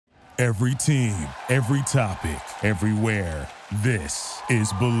Every team, every topic, everywhere. This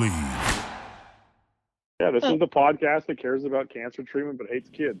is Believe. Yeah, this is the podcast that cares about cancer treatment but hates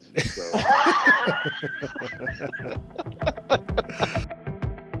kids. So.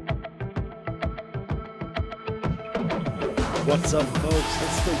 What's up, folks?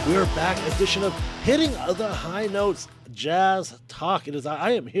 It's the We're Back edition of Hitting the High Notes Jazz Talk. It is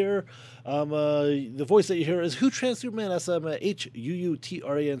I am here. The voice that you hear is Hootran Superman. That's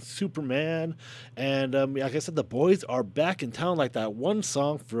Huutran Superman. And like I said, the boys are back in town, like that one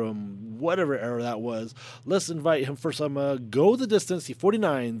song from whatever era that was. Let's invite him for some Go the Distance, the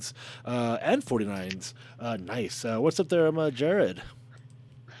 49s and 49s. Nice. What's up there, Jared?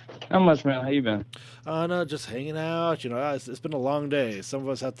 Not much, man. How you been? No, just hanging out. You know, it's been a long day. Some of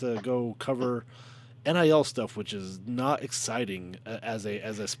us have to go cover NIL stuff, which is not exciting as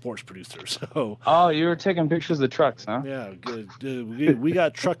a sports producer. So. Oh, you were taking pictures of the trucks, huh? Yeah, good. We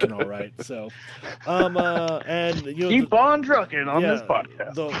got trucking all right. So, and you know, keep on trucking on this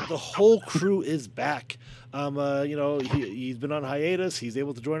podcast. The whole crew is back. You know, he's been on hiatus. He's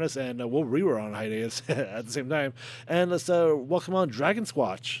able to join us, and we were on hiatus at the same time. And let's welcome on Dragon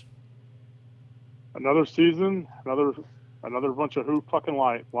Squatch. Another season, another bunch of who fucking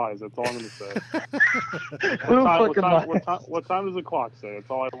lies. That's all I'm going to say. What time does the clock say? That's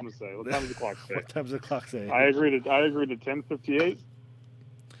all I want to say. What time does the clock say? What time does the clock say? I agreed to 10:58.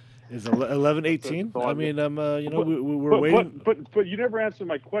 Is 11:18? I mean, you know, we're waiting. But you never answered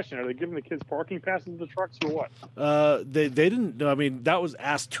my question. Are they giving the kids parking passes to the trucks or what? They didn't. No, I mean, that was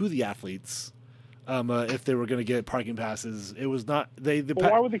asked to the athletes. If they were going to get parking passes, it was not.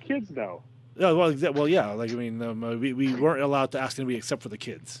 Why would the kids know? Oh, well, yeah. Like, I mean, we weren't allowed to ask anybody except for the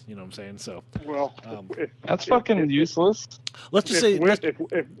kids. You know what I'm saying? So, well, that's fucking useless. Let's just say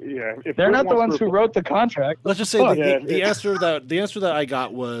if they're not the ones who wrote the contract. Let's just say the answer that I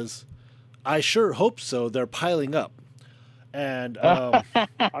got was, I sure hope so. They're piling up, and I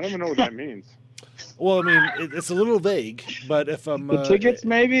don't even know what that means. Well, I mean, it's a little vague, but if the tickets,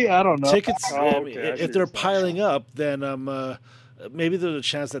 maybe, I don't know. Tickets, okay, if they're piling up, then maybe there's a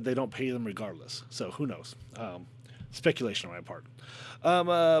chance that they don't pay them regardless. So who knows? Speculation on my part.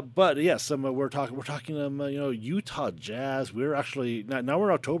 But yes, we're talking you know, Utah Jazz. We're actually now we're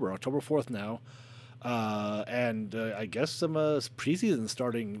in October 4th now, and I guess some preseason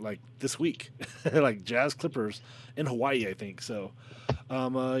starting like this week, like Jazz Clippers in Hawaii, I think. So, you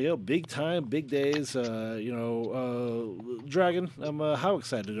know, big time, big days. You know, Dragon. How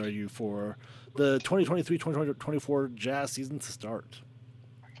excited are you for the 2023-2024 Jazz season to start?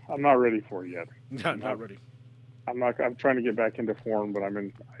 I'm not ready for it yet. Not ready. I'm trying to get back into form, but I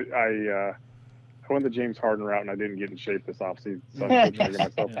went the James Harden route and I didn't get in shape this offseason. So I'm trying to get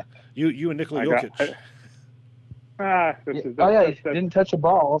myself. Yeah. You and Nikola Jokic. He didn't touch a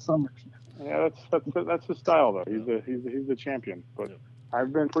ball all summer. Yeah, that's his style though. He's the champion. But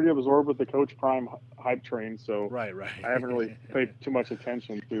I've been pretty absorbed with the Coach Prime hype train, so right. I haven't really paid too much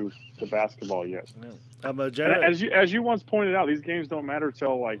attention to the basketball yet. Jared, as you once pointed out, these games don't matter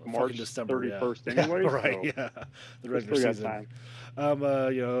till like March 31st anyway. Right? So Yeah, the regular season.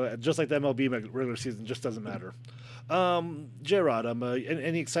 You know, just like the MLB regular season, just doesn't matter. J-Rod,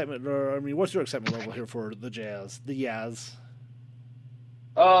 any excitement? Or I mean, what's your excitement level here for the Jazz? The Yaz?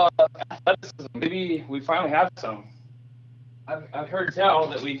 Athleticism. Maybe we finally have some. I've heard tell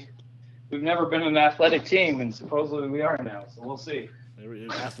that we've never been an athletic team, and supposedly we are now. So we'll see.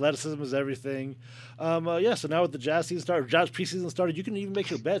 Athleticism is everything. So now with the Jazz season started, Jazz preseason started, you can even make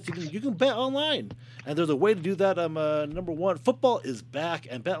your bets. You can bet online, and there's a way to do that. Number one, football is back,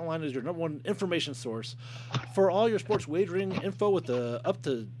 and BetOnline is your number one information source for all your sports wagering info with the up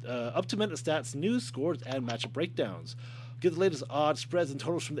to minute stats, news, scores, and matchup breakdowns. Get the latest odds, spreads, and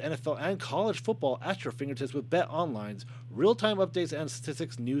totals from the NFL and college football at your fingertips with BetOnline's real-time updates and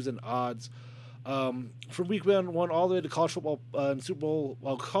statistics, news, and odds. From week one all the way to college football and Super Bowl,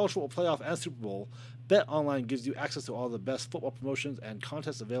 college football playoff and Super Bowl, BetOnline gives you access to all the best football promotions and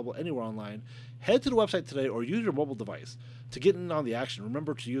contests available anywhere online. Head to the website today or use your mobile device to get in on the action.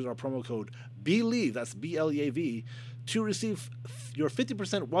 Remember to use our promo code BELIEVE, that's BLEAV, to receive your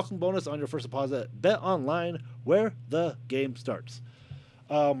 50% welcome bonus on your first deposit. BetOnline, where the game starts.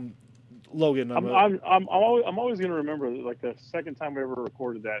 Logan, I'm always going to remember like the second time we ever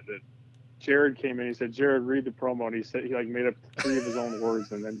recorded that Jared came in. He said, "Jared, read the promo," and he said he like made up 3 of his own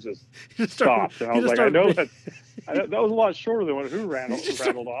words and then just stopped. And I was like, I know that was a lot shorter than what who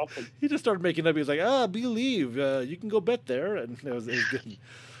rattled off. He just started making up. He was like, "Believe, you can go bet there," and it was good.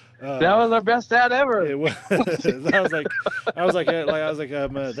 That was our best ad ever. It was. I was like,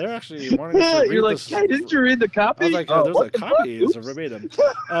 they're actually wanting us to read You're like, this. hey, didn't you read the copy? I was like, there's a copy. It's a verbatim.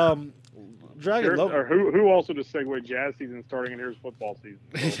 Dragon. Or who also just segued jazz season starting, and here's football season.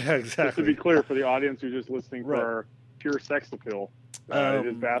 So, Yeah, exactly. Just to be clear for the audience who's just listening for Right. our pure sex appeal, it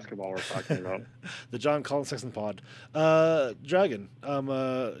is basketball we're talking about. The John Collins Sexton Pod. Dragon.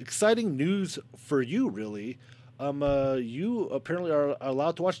 Exciting news for you, really. You apparently are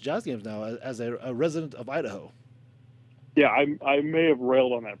allowed to watch Jazz games now as a resident of Idaho. Yeah, I may have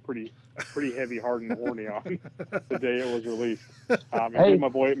railed on that pretty heavy, hard and horny on the day it was released. And Hey.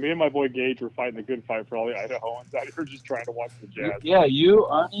 me and my boy Gage were fighting the good fight for all the Idahoans out here just trying to watch the Jazz. Yeah, you,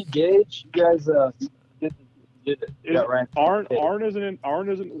 Arnie, Gage, you guys did it. Yeah, right. Arn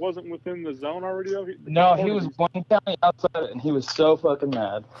wasn't within the zone already though. No, he was one county outside, and he was so fucking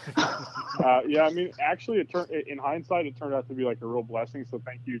mad. Yeah, I mean, actually, in hindsight, it turned out to be like a real blessing. So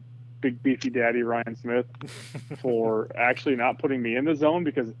thank you, big beefy daddy Ryan Smith, for actually not putting me in the zone,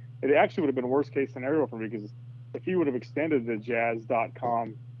 because it actually would have been worst case scenario for me, because if he would have extended the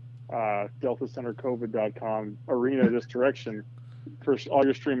jazz.com, deltacentercovid.com arena this direction for all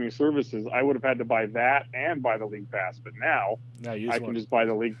your streaming services, I would have had to buy that and buy the league pass. But now I can just buy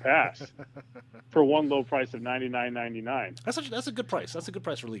the league pass for one low price of $99.99. That's a good price. That's a good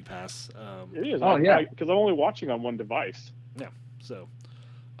price for league pass. It is. Oh, yeah. Because I'm only watching on one device. Yeah. So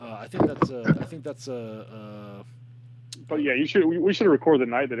I think that's But yeah, we should have recorded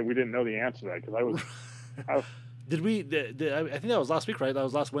the night that we didn't know the answer to that, because I was. Did we? I think that was last week, right? That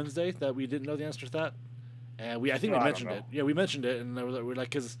was last Wednesday that we didn't know the answer to that, and we mentioned it. Yeah, we mentioned it, and we're like,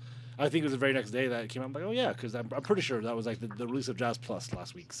 because I think it was the very next day that it came out. I'm like, oh yeah, because I'm pretty sure that was like the release of Jazz Plus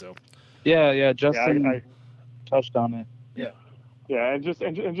last week. So Yeah, Justin I touched on it. Yeah, and just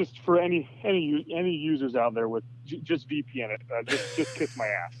for any users out there with just VPN it, just kiss my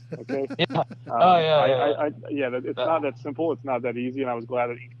ass, okay? Yeah. It's not that simple. It's not that easy, and I was glad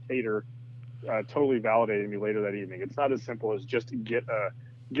that Ink Tater totally validated me later that evening. It's not as simple as just get a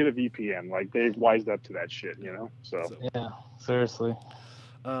VPN. Like, they've wised up to that shit, you know. So Yeah, seriously.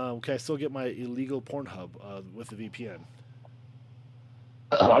 Okay, I still get my illegal Pornhub with the VPN.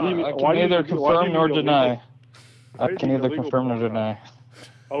 Why do you- I why can do you neither need- why do you confirm nor need deny. illegal? Why I do you can need neither illegal confirm nor Pornhub? deny.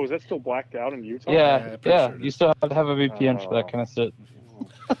 Oh, is that still blacked out in Utah? pretty Yeah, sure it you is. still have to have a VPN for that kind of shit.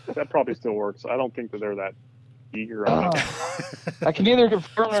 That probably still works. I don't think that they're that eager on it. I can neither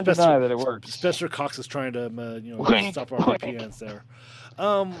confirm nor deny that it works. Spencer Cox is trying to Wink, stop our VPNs there.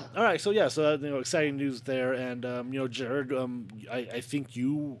 All right, so exciting news there, and Jared, I think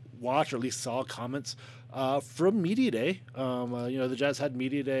you watched or at least saw comments from Media Day. The Jazz had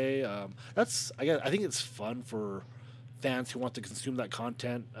Media Day. I think it's fun for fans who want to consume that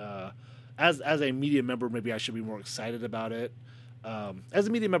content. As a media member, maybe I should be more excited about it. As a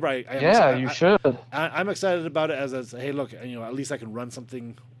media member, You should. I'm excited about it as hey, look, at least I can run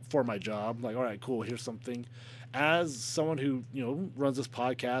something for my job. Like, all right, cool, here's something. As someone who runs this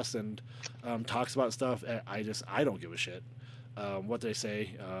podcast and talks about stuff, I don't give a shit what they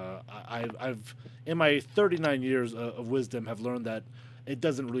say. I've in my 39 years of wisdom have learned that it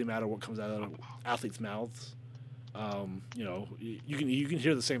doesn't really matter what comes out of athletes' mouths. You can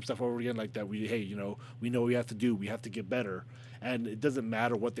hear the same stuff over again, like that. We know what we have to do. We have to get better, and it doesn't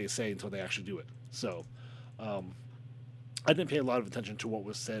matter what they say until they actually do it. So, I didn't pay a lot of attention to what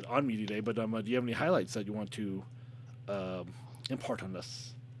was said on Media Day, but do you have any highlights that you want to impart on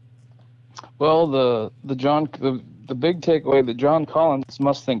us? Well, the big takeaway that John Collins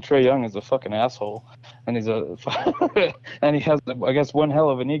must think Trae Young is a fucking asshole, and he's and he has, I guess, one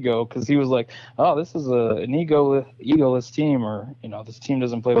hell of an ego, because he was like, oh, this is an egoless team, or this team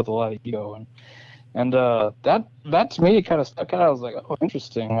doesn't play with a lot of ego, and that to me kind of stuck out. I was like, oh,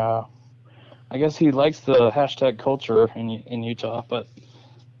 interesting. I guess he likes the hashtag culture in Utah, but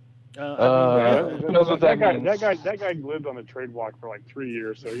who knows what that means? That guy lived on the trade block for like 3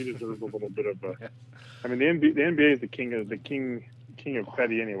 years, so he deserves a little bit of a. I mean, the NBA is the king of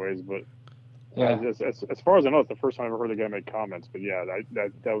petty, anyways. But Yeah. as far as I know, it's the first time I've ever heard the guy make comments. But yeah,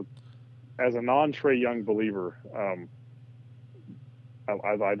 that as a non-Trae Young believer,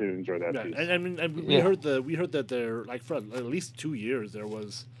 I did enjoy that piece. And we heard that there, like, for at least 2 years there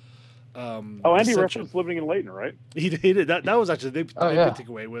was. Andy dissension. referenced living in Layton, right? He did. That was actually the big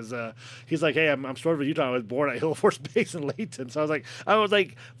takeaway was he's like, hey, I'm sort of a Utah. I was born at Hill Force Base in Layton. So I was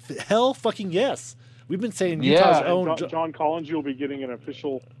like, hell fucking yes. We've been saying Utah's own. John Collins, you'll be getting an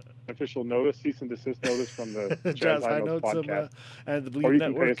official notice, cease and desist notice from the Jazz High Notes podcast. and the Believe Or you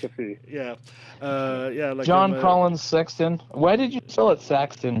Network. can pay us a fee. Yeah. Like John Collins Sexton. Why did you spell it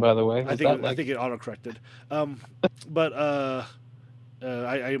Saxton, by the way? I think it autocorrected.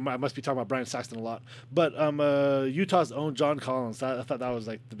 I must be talking about Brian Saxton a lot, but Utah's own John Collins. I thought that was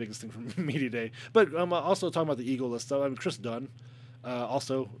like the biggest thing from me today. But also talking about the Eagle list. So Chris Dunn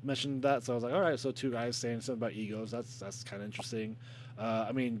also mentioned that. So I was like, all right, so two guys saying something about egos. That's kind of interesting.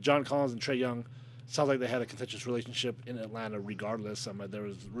 I mean, John Collins and Trae Young sounds like they had a contentious relationship in Atlanta. Regardless, there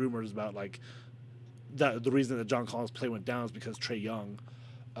was rumors about like that the reason that John Collins' play went down is because Trae Young.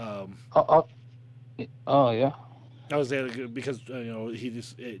 Yeah. I was there because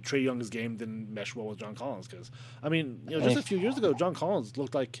Trae Young's game didn't mesh well with John Collins. Because I mean, just a few years ago, John Collins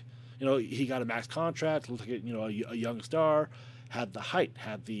looked like he got a max contract, looked like a young star, had the height,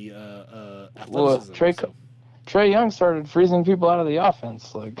 had the athleticism. Well, Trae Young started freezing people out of the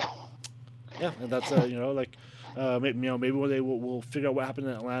offense, like. Yeah, and that's maybe one day we'll figure out what happened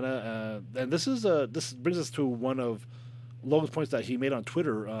in Atlanta. And this brings us to one of Logan's points that he made on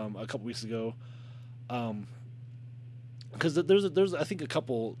Twitter a couple weeks ago. Because there's I think a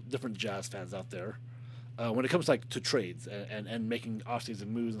couple different Jazz fans out there when it comes to trades and making offseason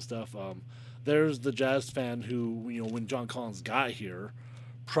moves and stuff. There's the Jazz fan who when John Collins got here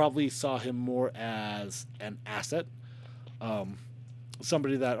probably saw him more as an asset,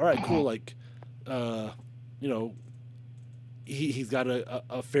 somebody that all right cool he's got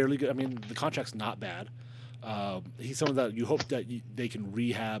a fairly good. I mean the contract's not bad. He's someone that you hope that they can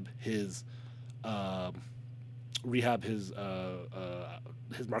rehab his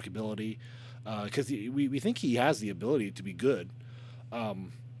marketability because we think he has the ability to be good,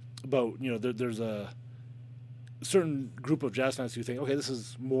 but there's a certain group of Jazz fans who think okay this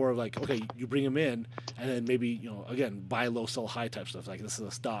is more of like okay you bring him in and then maybe again buy low sell high type stuff like this is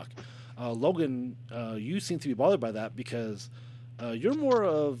a stock. Logan, you seem to be bothered by that because you're more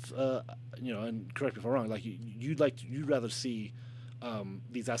of and correct me if I'm wrong like you'd rather see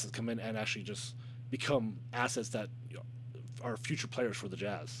these assets come in and actually just become assets that are future players for the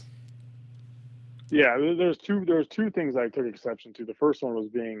Jazz. Yeah, there's two things I took exception to. The first one was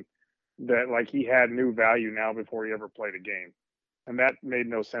being that like he had new value now before he ever played a game, and that made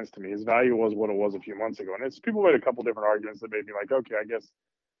no sense to me. His value was what it was a few months ago, and people made a couple different arguments that made me like, okay, I guess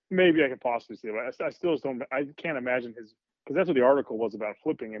maybe I could possibly see it, but I still just don't. I can't imagine because that's what the article was about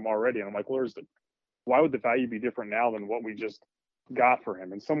flipping him already, and I'm like, why would the value be different now than what we just got for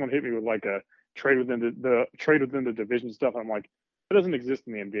him? And someone hit me with like a trade within the division stuff. I'm like, it doesn't exist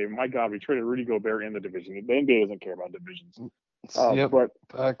in the NBA. My God, we traded Rudy Gobert in the division. The NBA doesn't care about divisions.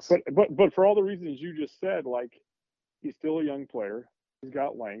 But for all the reasons you just said, like he's still a young player. He's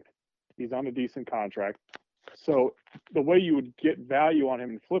got length. He's on a decent contract. So the way you would get value on him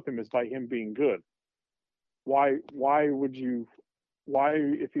and flip him is by him being good. Why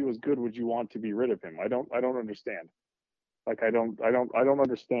if he was good would you want to be rid of him? I don't understand. Like I don't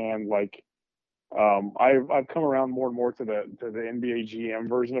understand like I've come around more and more to the NBA GM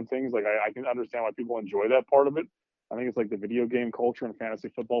version of things. Like I can understand why people enjoy that part of it. I think it's like the video game culture and fantasy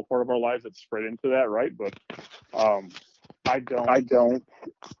football part of our lives that's spread into that, right? But I don't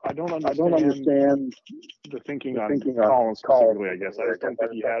understand the thinking on Collins specifically. I guess I just don't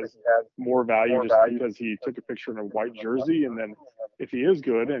think he has more value just because he took a picture in a white jersey. And then if he is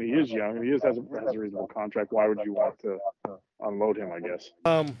good and he is young and he has a reasonable contract, why would you want to unload him? I guess.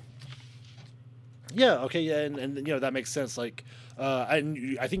 Yeah. Okay. Yeah. And that makes sense. Like, I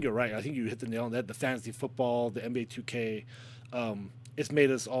think you're right. I think you hit the nail on that. The fantasy football, the NBA 2K, it's made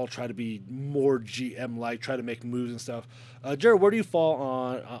us all try to be more GM-like, try to make moves and stuff. Jared, where do you fall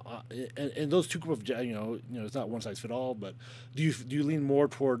on in those two groups of it's not one size fit all, but do you lean more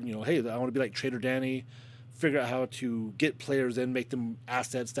toward hey, I want to be like Trader Danny, figure out how to get players in, make them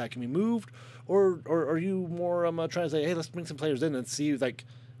assets that can be moved, or are you more trying to say hey, let's bring some players in and see like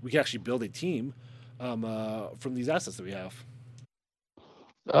we can actually build a team from these assets that we have?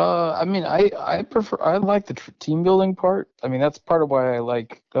 I mean, I like the team building part. I mean, that's part of why I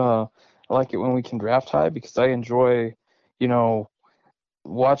like it when we can draft high because I enjoy,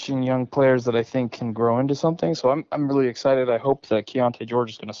 watching young players that I think can grow into something. So I'm really excited. I hope that Keontae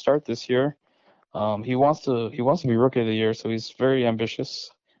George is going to start this year. He wants to be rookie of the year, so he's very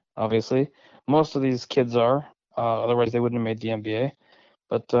ambitious. Obviously, most of these kids are. Otherwise, they wouldn't have made the NBA.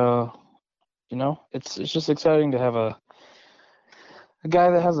 But it's just exciting to have a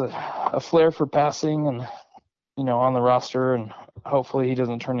guy that has a flair for passing and, on the roster, and hopefully he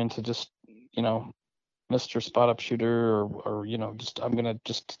doesn't turn into just, Mr. Spot Up Shooter or just I'm going to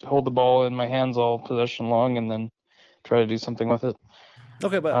just hold the ball in my hands all possession long and then try to do something with it.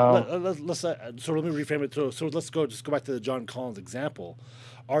 Okay, but let's so let me reframe it. So let's go back to the John Collins example.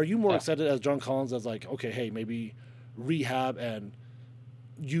 Are you more excited as John Collins as like, okay, hey, maybe rehab and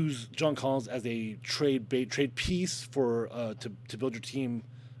use John Collins as a trade piece for to build your team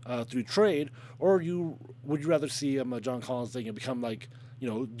through trade, or would you rather see John Collins become like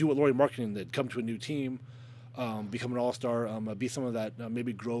do what Laurie Markkinen did, come to a new team, become an all-star, be someone that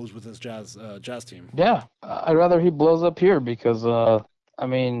maybe grows with this Jazz team? Yeah, I'd rather he blows up here because I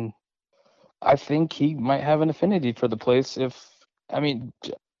mean, I think he might have an affinity for the place.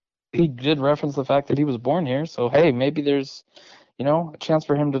 He did reference the fact that he was born here, so hey, maybe there's a chance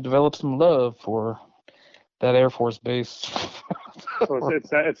for him to develop some love for that Air Force base. So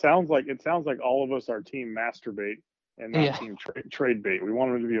it sounds like all of us are team masturbate and not team trade bait. We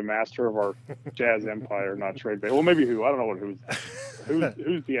want him to be a master of our Jazz empire, not trade bait. Well, maybe who? I don't know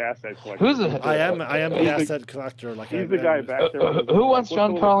who's the asset collector. I am the asset collector. Like he's the guy back there. Who wants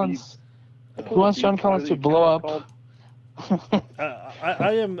John Collins? Who wants John Collins to blow up?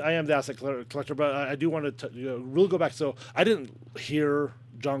 I am the asset collector, but I do want to really go back. So I didn't hear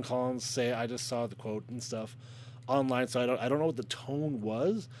John Collins say. I just saw the quote and stuff online, so I don't know what the tone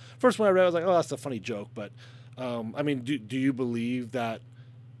was. First when I read it, I was like, oh, that's a funny joke. But I mean, do you believe that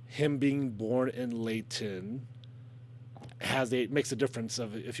him being born in Layton makes a difference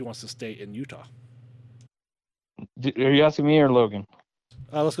of if he wants to stay in Utah? Are you asking me or Logan?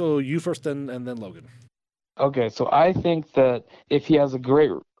 Let's go you first, and then Logan. Okay, so I think that if he has a great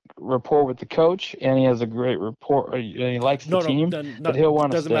rapport with the coach and he has a great rapport and he likes the team, that he'll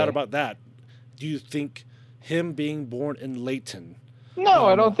want to stay. Doesn't matter about that. Do you think him being born in Layton? No,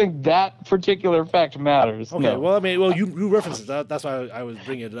 I don't think that particular fact matters. Okay, no. Well, I mean, you referenced it. That's why I was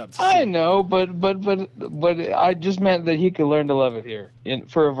bringing it up. I know, but I just meant that he could learn to love it here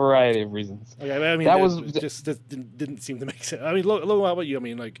for a variety of reasons. Okay, I mean, that didn't seem to make sense. I mean, Logan, how about you? I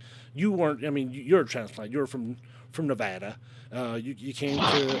mean, like, you weren't. I mean, you're a transplant. You're from Nevada. You came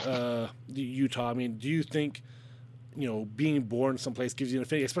to Utah. I mean, do you think being born someplace gives you an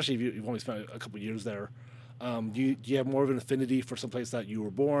affinity, especially if you've only spent a couple of years there? Do you have more of an affinity for someplace that you were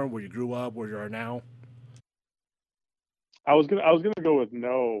born, where you grew up, where you are now? I was gonna go with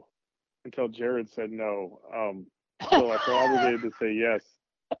no until Jared said no. So I felt obligated to say yes.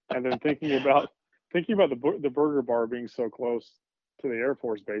 And then thinking about the burger bar being so close to the Air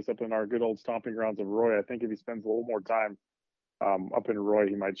Force Base up in our good old stomping grounds of Roy, I think if he spends a little more time up in Roy,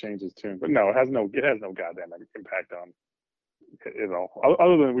 he might change his tune. But no, it has no goddamn impact on it all.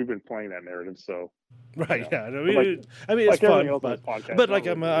 Other than we've been playing that narrative, so. Right. Yeah. I mean, it's fun, but like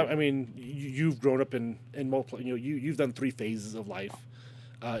I mean, you've grown up in multiple. You've done 3 phases of life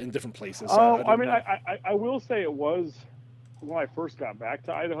in different places. So I will say it was when I first got back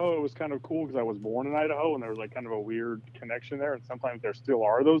to Idaho. It was kind of cool because I was born in Idaho, and there was like kind of a weird connection there. And sometimes there still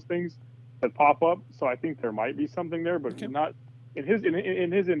are those things that pop up. So I think there might be something there, but not in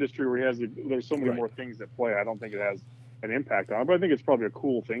his industry where there's so many more things that play. I don't think it has an impact on it, but I think it's probably a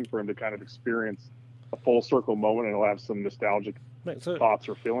cool thing for him to kind of experience a full circle moment, and he'll have some nostalgic thoughts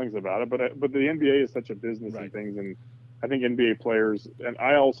or feelings about it. But the NBA is such a business and things, and I think NBA players, and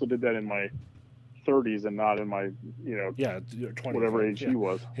I also did that in my 30s and not in my 20s, whatever age he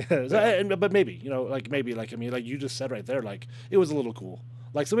was. But maybe I mean, like you just said right there, like it was a little cool.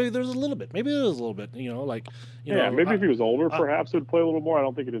 Like, so maybe there's a little bit. Maybe it was a little bit. Maybe if he was older, perhaps it would play a little more. I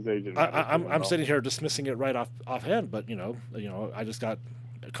don't think it is age. I'm sitting here dismissing it right offhand, but I just got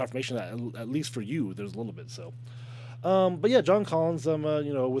confirmation that at least for you, there's a little bit. So, but yeah, John Collins,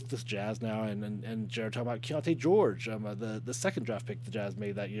 with this Jazz now, and Jared talking about Keontae George, the second draft pick the Jazz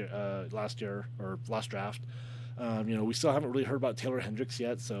made that year, last draft. We still haven't really heard about Taylor Hendricks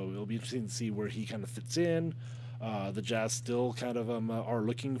yet, so it'll be interesting to see where he kind of fits in. The Jazz still kind of are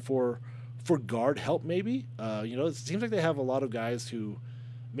looking for guard help, maybe. It seems like they have a lot of guys who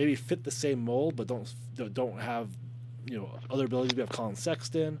maybe fit the same mold, but don't have other abilities. We have Colin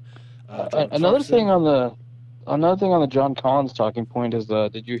Sexton. Another thing on the John Collins talking point is,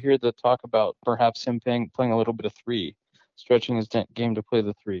 did you hear the talk about perhaps him playing a little bit of 3, stretching his game to play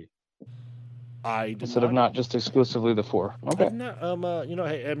the 3? Instead of not just exclusively the 4. Okay.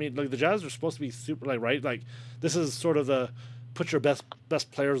 Hey, I mean, like the Jazz are supposed to be super, right? Like this is sort of the put your best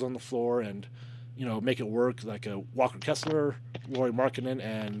players on the floor and make it work. Like Walker Kessler, Laurie Markkinen,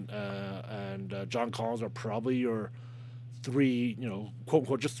 and John Collins are probably your 3, quote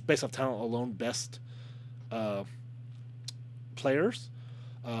unquote, just based off talent alone, best players.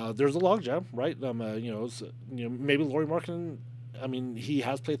 There's a logjam, right? Maybe Laurie Markkinen. I mean, he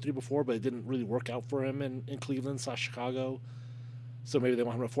has played 3 before, but it didn't really work out for him in Cleveland/Chicago. So maybe they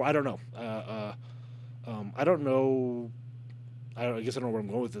want him at 4. I don't know. I don't know. I guess I don't know where I'm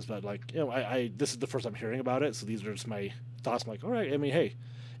going with this, but this is the first I'm hearing about it, so these are just my thoughts. I'm like, all right. I mean, hey,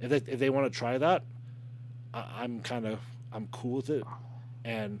 if they want to try that, I'm cool with it.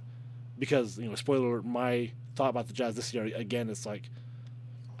 And because, spoiler alert, my thought about the Jazz this year, again, it's like,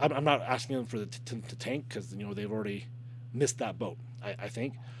 I'm not asking them for to tank because, they've already missed that boat, I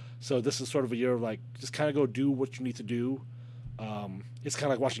think. So this is sort of a year of like, just kind of go do what you need to do. It's kind of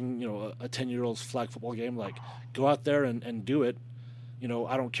like watching, a 10-year-old's flag football game. Like, go out there and do it.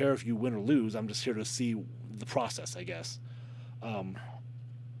 I don't care if you win or lose. I'm just here to see the process, I guess.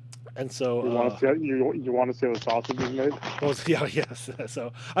 And so you want to see you want to see how the sausage is made. Well, yeah, yes.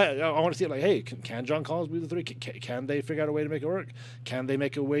 So I want to see it like, hey, can John Collins be the three? Can they figure out a way to make it work? Can they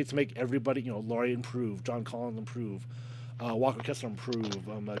make a way to make everybody, Laurie improve, John Collins improve, Walker Kessler improve,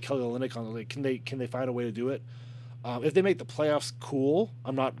 Kelly Olynyk on the league? Can they find a way to do it? If they make the playoffs, cool.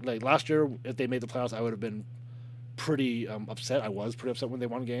 I'm not like last year. If they made the playoffs, I would have been pretty upset. I was pretty upset when they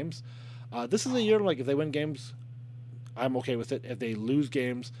won games. This is a year like if they win games, I'm okay with it. If they lose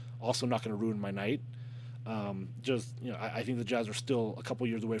games, also not going to ruin my night. I think the Jazz are still a couple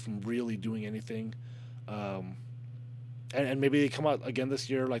years away from really doing anything. And maybe they come out again this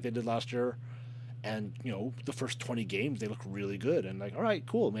year like they did last year. And, the first 20 games, they look really good. And like, all right,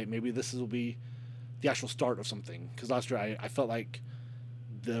 cool. Maybe this will be the actual start of something. Because last year I felt like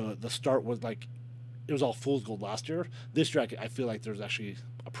the start was like, it was all fool's gold last year. This year I feel like there's actually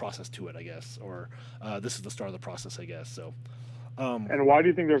a process to it, I guess. Or this is the start of the process, I guess. So. And why do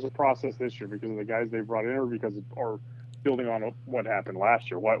you think there's a process this year? Because of the guys they brought in, or building on what happened last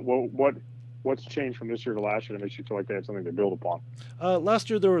year? What's changed from this year to last year that makes you feel like they have something to build upon?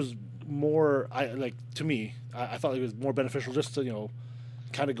 Last year there was more. To me, I thought it was more beneficial just to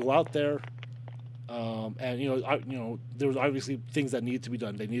kind of go out there, and there was obviously things that needed to be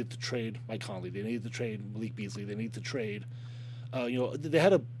done. They needed to trade Mike Conley. They needed to trade Malik Beasley. They needed to trade. They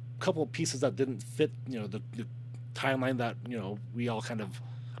had a couple of pieces that didn't fit. The timeline that we all kind of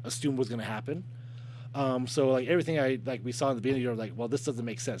assumed was going to happen. So like everything we saw in the beginning of the year, like, well, this doesn't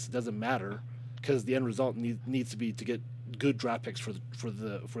make sense. It doesn't matter because the end result needs to be to get good draft picks for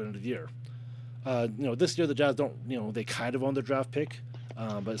the end of the year. This year the Jazz don't. They kind of own the draft pick,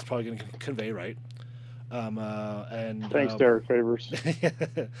 but it's probably going to convey right. Thanks, Derek Favors.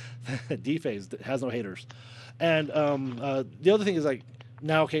 D-Phase has no haters, and the other thing is like.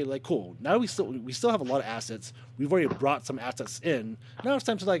 Now, okay, like cool. Now we still have a lot of assets. We've already brought some assets in. Now it's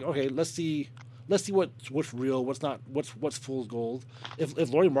time to like, okay, let's see what's real, what's not, what's fool's gold.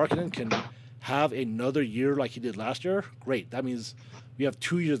 If Lauri Markkanen can have another year like he did last year, great. That means we have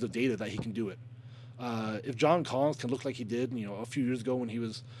 2 years of data that he can do it. If John Collins can look like he did, a few years ago when he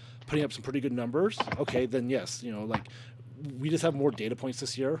was putting up some pretty good numbers, okay, then yes, like we just have more data points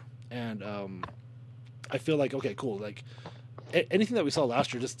this year, and I feel like okay, cool, like. Anything that we saw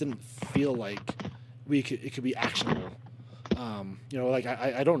last year just didn't feel like it could be actionable.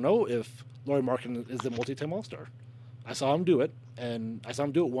 I don't know if Lauri Markkanen is the multi-time All-Star. I saw him do it, and I saw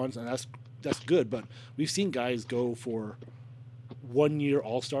him do it once, and that's good. But we've seen guys go for 1 year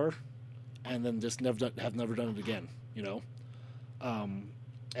All-Star, and then just have never done it again. And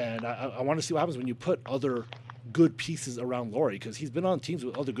I want to see what happens when you put other good pieces around Lauri, because he's been on teams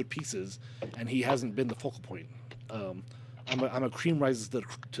with other good pieces, and he hasn't been the focal point. I'm a cream rises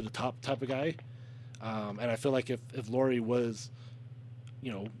to the top type of guy, and I feel like if Lauri was,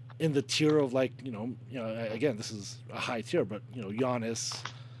 in the tier of like again this is a high tier, but Giannis,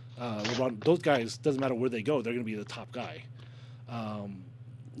 LeBron, those guys doesn't matter where they go, they're going to be the top guy.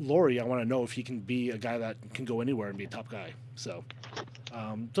 Lauri, I want to know if he can be a guy that can go anywhere and be a top guy. So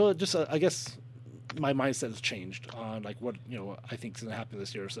just I guess my mindset has changed on like what I think is going to happen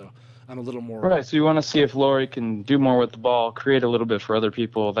this year. So I'm a little more right. So you want to see if Lauri can do more with the ball, create a little bit for other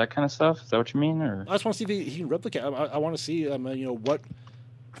people, that kind of stuff. Is that what you mean? Or I just want to see if he can replicate. I want to see what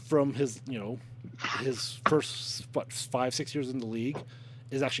from his his first 5-6 years in the league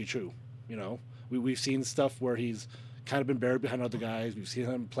is actually true. We've seen stuff where he's kind of been buried behind other guys. We've seen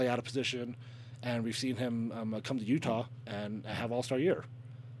him play out of position, and we've seen him come to Utah and have All-Star year.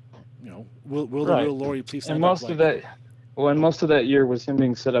 Will the real Lauri please stand and most up? Of that, and most of that year was him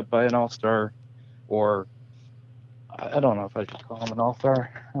being set up by an All-Star, or I don't know if I should call him an All-Star.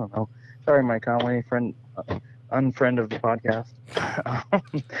 I don't know. Sorry, Mike Conley, unfriend of the podcast.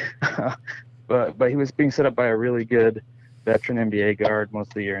 but he was being set up by a really good veteran NBA guard most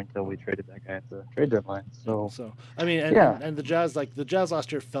of the year until we traded that guy at the trade deadline. So I mean, and the Jazz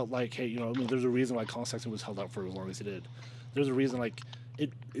last year felt like, hey, there's a reason why Colin Sexton was held out for as long as he did. There's a reason like.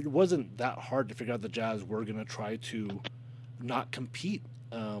 It wasn't that hard to figure out the Jazz were going to try to not compete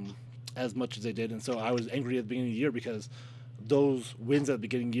as much as they did. And so I was angry at the beginning of the year because those wins at the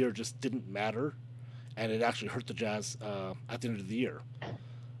beginning of the year just didn't matter, and it actually hurt the Jazz at the end of the year.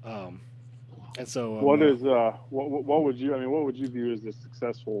 And so, what would you view as a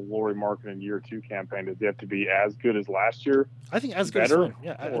successful Lauri Markkanen year 2 campaign? Does he have to be as good as last year? I think as good better, as fine.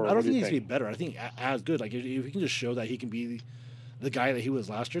 Yeah, I don't think he needs to be better. I think as good. Like if he can just show that he can be the guy that he was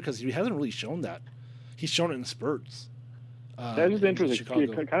last year, because he hasn't really shown that. He's shown it in spurts. That's just interesting.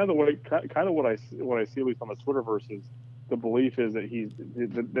 Kind of the way, kind of what I see at least on the Twitterverse is the belief is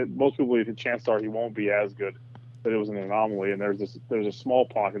that most people believe the chances are he won't be as good. That it was an anomaly, and there's a small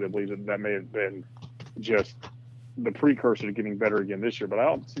pocket that believes that may have been just the precursor to getting better again this year. But I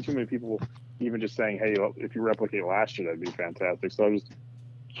don't see too many people even just saying, "Hey, if you replicate last year, that'd be fantastic." So I'm just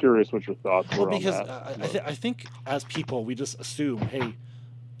curious what your thoughts were on that. I think as people, we just assume, hey,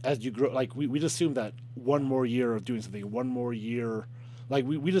 as you grow, like we just assume that one more year of doing something, one more year, like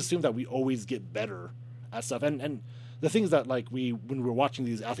we just assume that we always get better at stuff. And the things that like when we're watching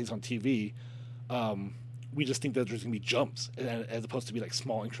these athletes on TV. We just think that there's gonna be jumps as opposed to be like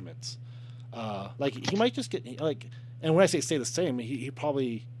small increments. Like he might just get like, and when I say stay the same, he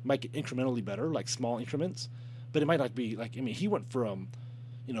probably might get incrementally better, like small increments, but it might not be like, I mean, he went from,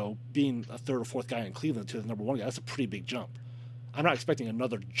 being a third or fourth guy in Cleveland to the number one guy. That's a pretty big jump. I'm not expecting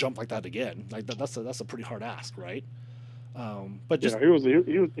another jump like that again. Like that's a pretty hard ask, right? But just he was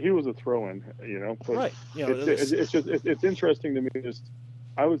a throw-in, but right. It's interesting to me. Just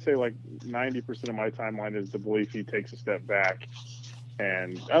I would say like 90% of my timeline is the belief he takes a step back,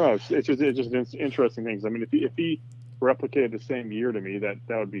 and I don't know. It's just interesting things. I mean, if he replicated the same year to me, that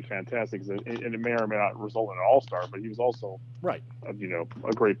would be fantastic. And it may or may not result in an all-star, but he was also right.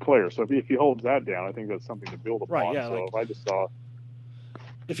 A great player. So if he holds that down, I think that's something to build upon. Right. Yeah. So if I just saw.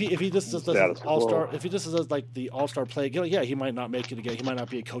 If he just does all-star, if he just does like the all-star play, yeah, he might not make it again. He might not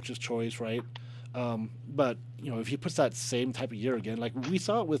be a coach's choice, right? But if he puts that same type of year again, like we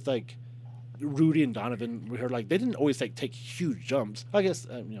saw it with like Rudy and Donovan, we heard like they didn't always like take huge jumps. I guess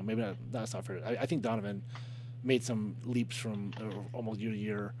maybe that's not fair. I think Donovan made some leaps from almost year to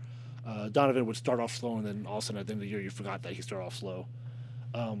year. Donovan would start off slow, and then all of a sudden at the end of the year you forgot that he started off slow.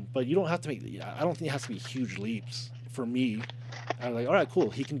 But you don't have to make. I don't think it has to be huge leaps for me. I'm like, all right, cool,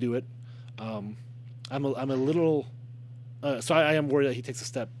 he can do it. I'm a little. So I am worried that he takes a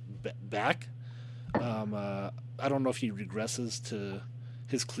step back. I don't know if he regresses to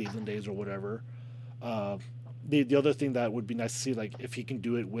his Cleveland days or whatever. The other thing that would be nice to see, like if he can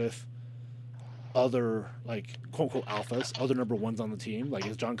do it with other like quote unquote alphas, other number ones on the team. Like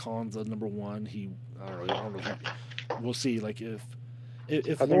is John Collins the number one? I don't know. We'll see. Like if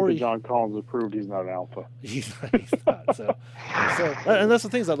I Lauri, think that John Collins has proved he's not an alpha. He's not. So and that's the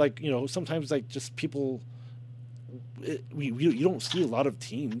things that like sometimes like just people. You don't see a lot of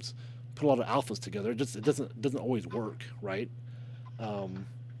teams put a lot of alphas together. It doesn't always work, right?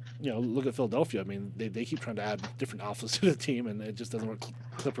 Look at Philadelphia. I mean, they keep trying to add different alphas to the team, and it just doesn't work.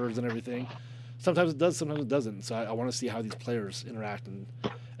 Clippers and everything. Sometimes it does, sometimes it doesn't. So I want to see how these players interact and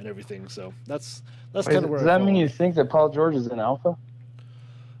everything. So that's kind of where. Does that mean you think that Paul George is an alpha?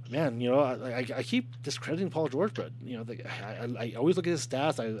 Man, I keep discrediting Paul George, but I always look at his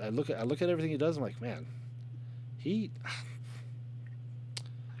stats. I look at everything he does. I'm like, man, I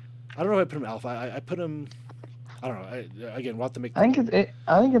don't know if I put him alpha. I put him. I don't know. Again, we'll have to make. I think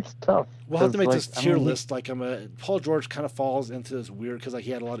it's tough. We'll have to make this tier list. Like Paul George kind of falls into this weird because like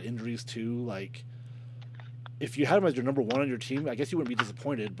he had a lot of injuries too. Like if you had him as your number one on your team, I guess you wouldn't be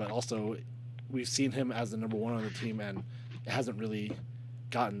disappointed. But also, we've seen him as the number one on the team, and it hasn't really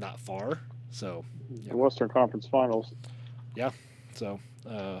gotten that far. So the Western Conference Finals. Yeah. So.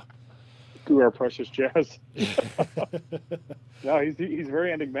 To our precious Jazz. No, he's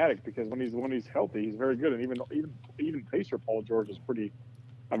very enigmatic because when he's healthy, he's very good, and even Pacer Paul George is pretty.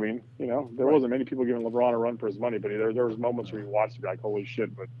 I mean, there wasn't many people giving LeBron a run for his money, but there was moments where you watched and be like, holy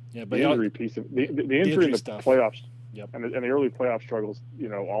shit! But the injury piece of the injury in the playoffs, yep. and the early playoff struggles,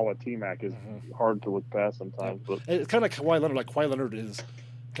 all at T-Mac is hard to look past sometimes. Yep. But it's kind of like Kawhi Leonard. Like Kawhi Leonard is,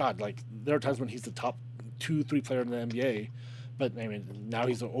 God, like there are times when he's the top 2-3 player in the NBA. But I mean, now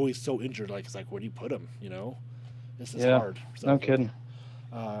he's always so injured. Like it's like, where do you put him? This is hard. So, no kidding.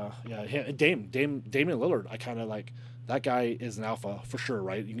 Damian Lillard. I kind of like that guy is an alpha for sure,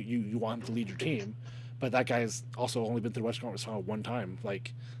 right? You want him to lead your team, but that guy's also only been through the Western Conference Final one time.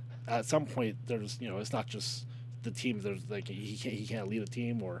 Like at some point, there's it's not just the team. There's like he can't lead a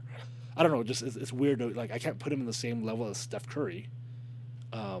team, or I don't know. Just it's weird. Like I can't put him in the same level as Steph Curry.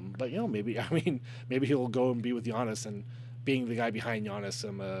 But maybe he'll go and be with Giannis and. Being the guy behind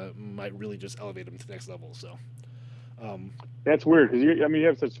Giannis might really just elevate him to the next level. So that's weird because you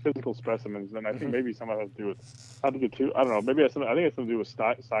have such physical specimens, and I think maybe some of it has to do with I don't know. Maybe I think it has something to do with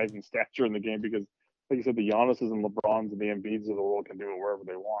size and stature in the game because, like you said, the Giannis's and LeBrons and the Embiids of the world can do it wherever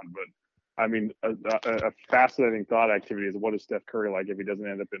they want. But I mean, a fascinating thought activity is what is Steph Curry like if he doesn't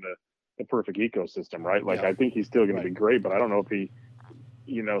end up in the perfect ecosystem, right? Like, I think he's still going to be great, but I don't know if he,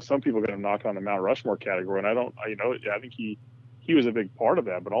 some people are going to knock on the Mount Rushmore category, and I think he was a big part of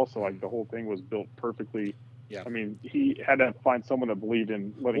that, but also like the whole thing was built perfectly. Yeah. I mean, he had to find someone that believed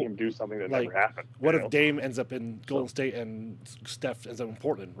in letting him do something that never happened. What if Dame ends up in Golden State and Steph ends up in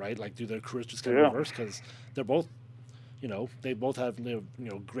Portland, right? Like, do their careers just kind of reverse? Because they're both, they both have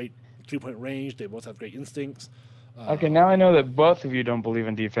great 3-point range. They both have great instincts. Okay, now I know that both of you don't believe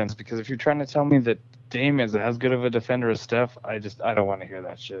in defense, because if you're trying to tell me that Dame is as good of a defender as Steph, I don't want to hear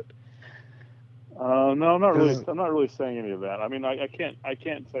that shit. No, I'm not really. I'm not really saying any of that. I mean, I can't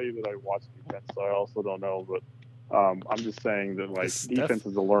tell you that I watch defense, so I also don't know. But I'm just saying that defense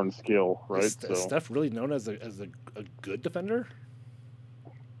is a learned skill, right? Is Steph really known as a good defender?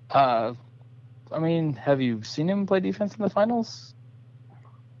 I mean, have you seen him play defense in the finals?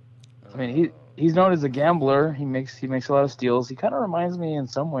 I mean, he's known as a gambler. He makes a lot of steals. He kind of reminds me in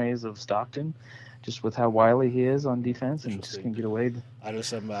some ways of Stockton, just with how wily he is on defense and just can get away.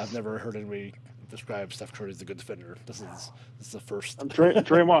 I've never heard anybody describe Steph Curry as a good defender. This is the first.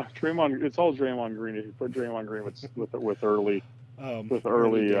 Draymond. It's all Draymond Green. If you put Draymond Green with early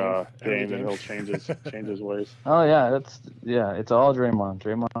Dame, then he'll change his ways. Oh yeah, it's all Draymond.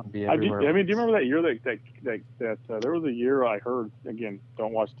 Draymond be everywhere. I mean, do you remember that year that there was a year I heard, again,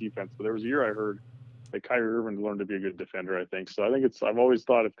 don't watch defense, but there was a year I heard that Kyrie Irving learned to be a good defender, I think. So I think I've always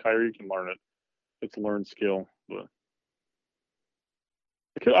thought if Kyrie can learn it, it's a learned skill. But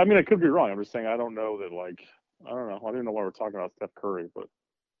I could be wrong. I'm just saying I don't know that, I don't know. I don't even know why we're talking about Steph Curry, but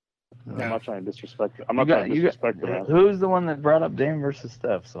I'm not trying to disrespect it. I'm not trying to disrespect it. Who's the one that brought up Dame versus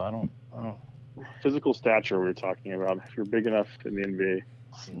Steph? So I don't. Physical stature we were talking about. If you're big enough in the NBA.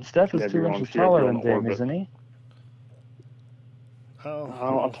 Steph is 2 inches taller than Dame, isn't he?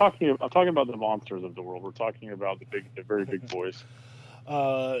 I'm talking about the monsters of the world. We're talking about the very big boys.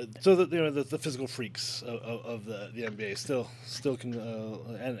 So the physical freaks of the NBA still can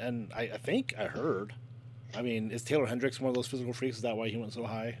and I think I heard. I mean, is Taylor Hendricks one of those physical freaks? Is that why he went so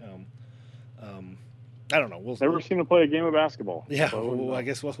high? I don't know. We'll never seen him play a game of basketball. Yeah, so, I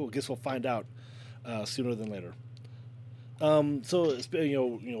guess we'll find out sooner than later. So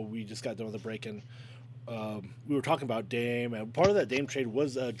we just got done with the break, and we were talking about Dame, and part of that Dame trade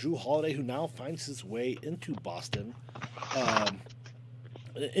was Jrue Holiday, who now finds his way into Boston.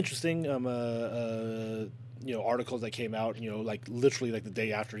 Interesting articles that came out, literally the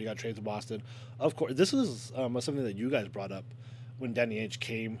day after he got traded to Boston. Of course, this is something that you guys brought up when Danny Ainge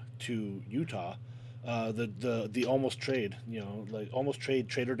came to Utah. The almost trade, almost trade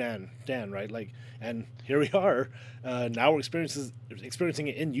Trader Dan, right? And here we are. Now we're experiencing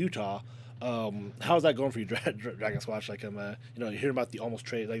it in Utah. How's that going for you, Dragon Squash? Hearing about the almost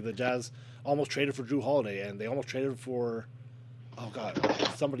trade, the Jazz almost traded for Jrue Holiday, and they almost traded for, oh God,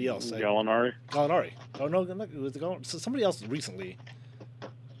 somebody else. Gallinari. Oh no, it was somebody else recently.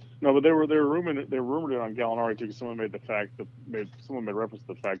 No, but they were rumored it on Gallinari too, because someone made reference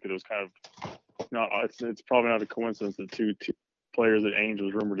to the fact that it was kind of it's probably not a coincidence that two players that Ainge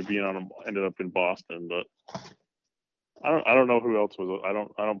was rumored to be on ended up in Boston, but I don't know who else was. I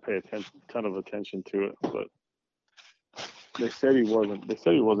don't pay a ton of attention to it, but they said he wasn't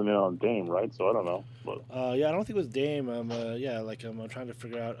in on Dame, right? So I don't know. But I don't think it was Dame. I'm trying to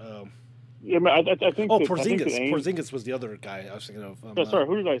figure out. Yeah, I think. Porzingis. Porzingis was the other guy I was thinking of. Sorry,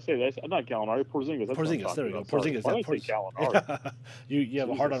 who did I say? Not Gallinari. Porzingis. Porzingis. There we go. Porzingis. Why did I say Gallinari? You have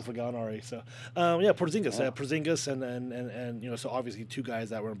a hard on for Gallinari. So, Porzingis. Yeah. Porzingis and so obviously two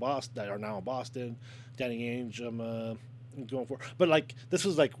guys that were in Boston that are now in Boston. Danny Ainge. Going for, but this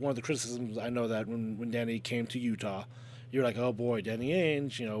was one of the criticisms I know that when Danny came to Utah, you're like, oh boy, Danny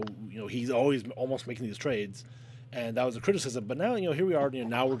Ainge. He's always almost making these trades. And that was a criticism, but now here we are.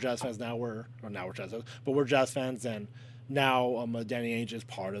 Now we're Jazz fans. We're Jazz fans, but we're Jazz fans, and now Danny Ainge is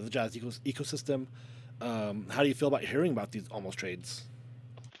part of the Jazz ecosystem. How do you feel about hearing about these almost trades?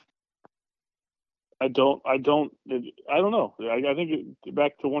 I don't know. I think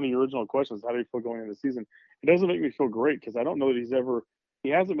back to one of your original questions. How do you feel going into the season? It doesn't make me feel great because I don't know that he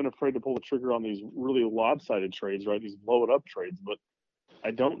hasn't been afraid to pull the trigger on these really lopsided trades, right? These blow it up trades, but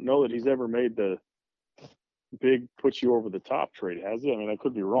I don't know that he's ever made the big put you over the top trade, has he? I mean, I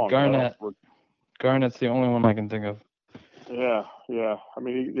could be wrong. Garnett's the only one I can think of. Yeah. I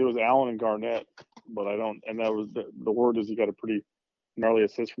mean, it was Allen and Garnett, but I don't. And that was the word is he got a pretty gnarly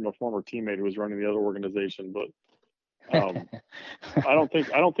assist from a former teammate who was running the other organization. But I don't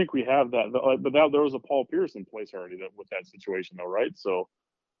think we have that. But now there was a Paul Pierce in place already with that situation, though, right? So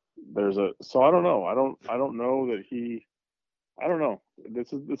I don't know. I don't know that he. I don't know.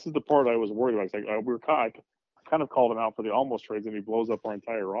 This is the part I was worried about. It's like I kind of called him out for the almost trades, and he blows up our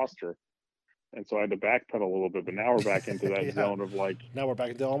entire roster. And so I had to backpedal a little bit, but now we're back into that zone of like. Now we're back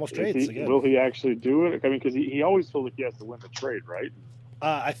into almost trades again. Will he actually do it? I mean, because he always feels like he has to win the trade, right?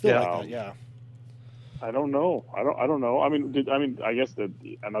 I feel like that, yeah. I don't know. I don't know. I mean, I guess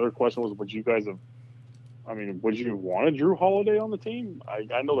another question was, would you want a Drew Holiday on the team?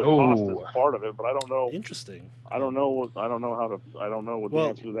 I know the cost is part of it, but I don't know. Interesting. I don't know what the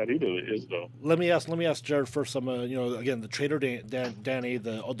answer to that either is though. Let me ask Jared first. Again, the trader Danny,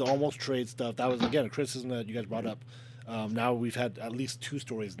 the almost trade stuff. That was again a criticism that you guys brought up. Now we've had at least 2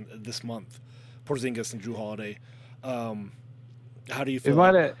 stories this month, Porzingis and Drew Holiday. How do you feel?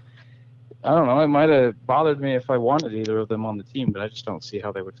 I don't know. It might have bothered me if I wanted either of them on the team, but I just don't see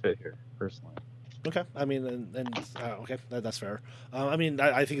how they would fit here personally. Okay, I mean, okay, that's fair. I think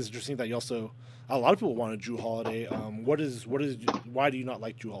it's interesting that you also a lot of people wanted Drew Holiday. Why do you not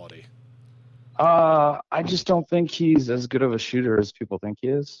like Drew Holiday? I just don't think he's as good of a shooter as people think he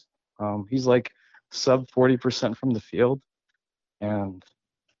is. He's like sub 40% from the field, and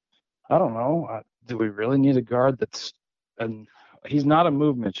I don't know. Do we really need a guard that's? And he's not a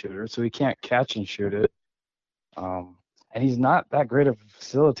movement shooter, so he can't catch and shoot it. And he's not that great of a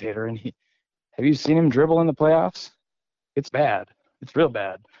facilitator, and have you seen him dribble in the playoffs? It's bad. It's real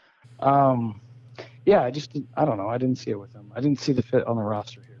bad. Yeah, I don't know. I didn't see it with him. I didn't see the fit on the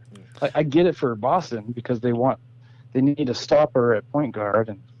roster here. I get it for Boston because they need a stopper at point guard,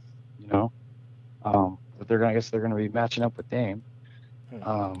 and but I guess they're going to be matching up with Dame.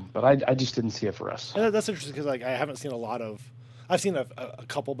 But I just didn't see it for us. Yeah, that's interesting because I haven't seen a lot of. I've seen a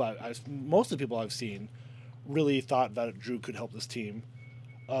couple, but most of the people I've seen really thought that Drew could help this team.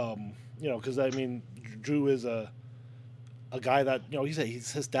 Because Drew is a guy that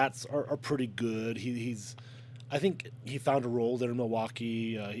his stats are pretty good. I think he found a role there in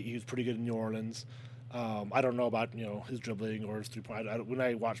Milwaukee. He was pretty good in New Orleans. I don't know about his dribbling or his 3-point. When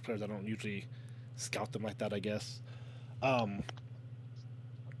I watch players, I don't usually scout them like that, I guess.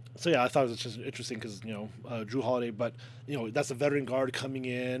 So yeah, I thought it was just interesting because Drew Holiday, but that's a veteran guard coming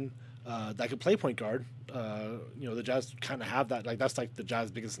in that could play point guard. The Jazz kind of have that. Like that's like the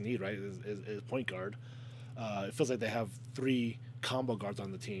Jazz biggest need, right? Is point guard. It feels like they have 3 combo guards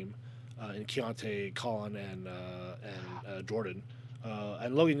on the team, in Keontae, Colin, and Jordan.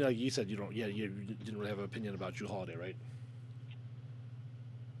 And Logan, like you said, you didn't really have an opinion about Drew Holiday, right?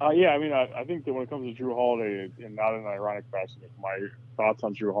 Yeah, I think that when it comes to Drew Holiday, and not in an ironic fashion, my thoughts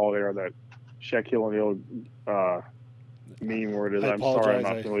on Drew Holiday are that Shaquille O'Neal meme where it is, I'm sorry I'm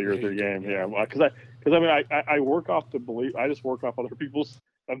not familiar with your game. Yeah, because I work off the belief, I just work off other people's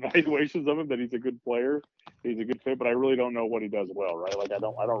evaluations of him that he's a good player, he's a good fit, but I really don't know what he does well, right? Like I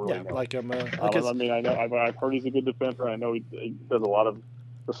don't really know. Like I know I've heard he's a good defender. I know he does a lot of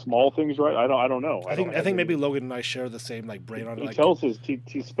the small things right. I don't know. I think maybe Logan and I share the same brain on it.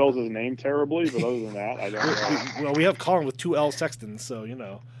 He spells his name terribly, but other than that, I don't know. Well, we have Colin with 2 L Sexton, so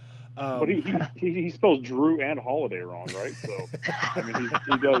but he spells Drew and Holiday wrong, right? So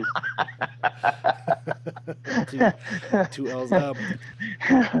he does. 2 L's.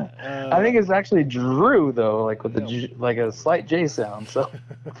 I think it's actually Drew though, like with like a slight J sound. So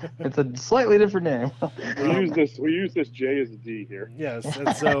it's a slightly different name. We use this J as a D here. Yes,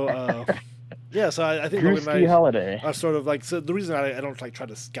 and so. So I think Drewski Holiday. I sort of so the reason I don't try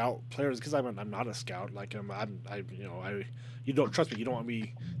to scout players because I'm not a scout. Like you don't trust me. You don't want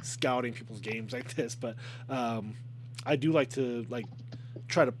me scouting people's games like this, but I do like to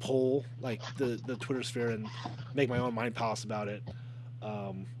try to poll the Twitter sphere and make my own mind palace about it.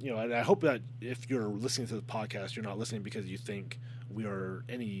 And I hope that if you're listening to the podcast, you're not listening because you think we are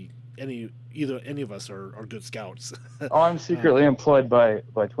any of us are good scouts. Oh, I'm secretly employed by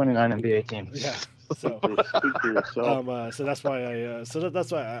 29 NBA teams. Yeah. So that's why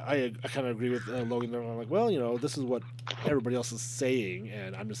I kind of agree with Logan there. I'm like, well, this is what everybody else is saying,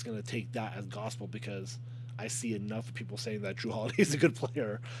 and I'm just going to take that as gospel because I see enough people saying that Drew Holiday is a good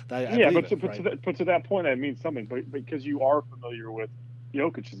player. But to that point, that means something. But because you are familiar with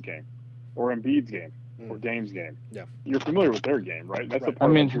Jokic's game, or Embiid's game, or Dame's game, you're familiar with their game, right? That's the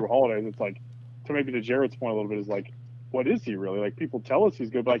part of Drew Holiday. It's like, to maybe to Jared's point a little bit, is like, what is he really? Like people tell us he's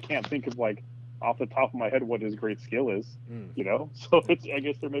good, but I can't think of off the top of my head what his great skill is. So it's I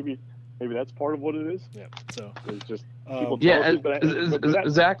guess maybe that's part of what it is. Yeah. So it's just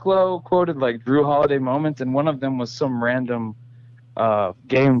Zach Lowe quoted Drew Holiday moments, and one of them was some random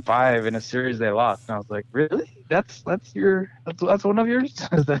game 5 in a series they lost, and I was like, really? That's one of yours?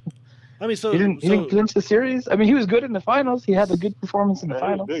 I mean, he didn't clinch the series. I mean, he was good in the finals. He had a good performance in the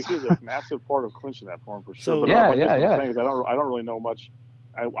finals. He was a massive part of clinching that for him for sure. So, but yeah. I don't really know much.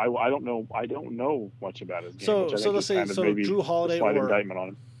 I don't know much about his game. So let's say Drew Holiday slight or indictment on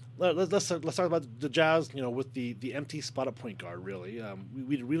him. Let's talk about the Jazz. With the empty spot at point guard. Really, I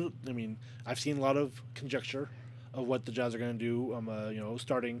mean, I've seen a lot of conjecture of what the Jazz are going to do.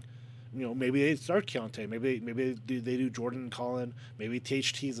 Starting. Maybe they start Keontae. Maybe they do Jordan and Colin. Maybe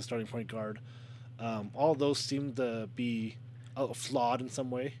THT is the starting point guard. All those seem to be flawed in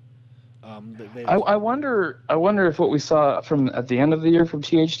some way. I wonder if what we saw from at the end of the year from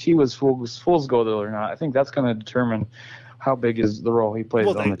THT was fool's gold or not. I think that's going to determine how big is the role he plays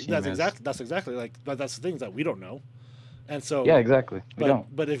on the team. That's exactly that's the things that we don't know. And so yeah, exactly.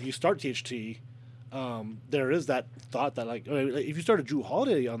 But if you start THT. There is that thought that if you started Drew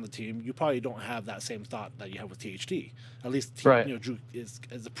Holiday on the team, you probably don't have that same thought that you have with THT. At least Drew is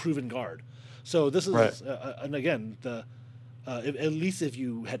a proven guard. So this is and again at least if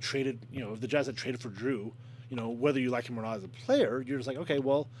you had traded, if the Jazz had traded for Drew, whether you like him or not as a player, you're just like, okay,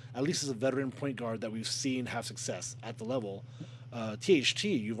 well, at least as a veteran point guard that we've seen have success at the level. THT,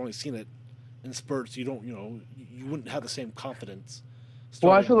 you've only seen it in spurts. You don't, you wouldn't have the same confidence.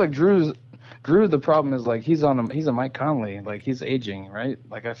 Well, I feel like Drew, the problem is he's a Mike Conley, he's aging, right?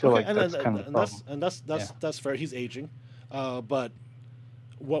 I feel that's kind of the problem. That's fair. He's aging, but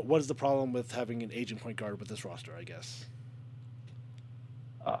what is the problem with having an aging point guard with this roster? I guess.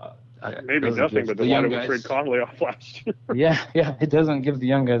 Maybe nothing, but why did we trade Conley off last year? yeah, it doesn't give the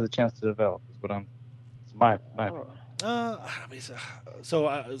young guys a chance to develop. Is what it's my opinion. So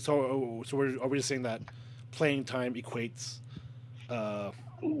are we just saying that playing time equates?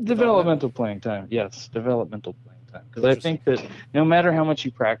 Developmental playing time, yes, developmental playing time. Because I think that no matter how much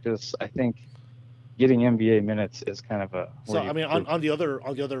you practice, I think getting NBA minutes is kind of a. So I mean, on the other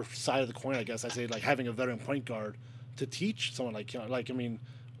side of the coin, I guess I say having a veteran point guard to teach someone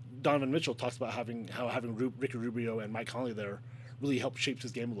Donovan Mitchell talks about having Ricky Rubio and Mike Conley there really helped shape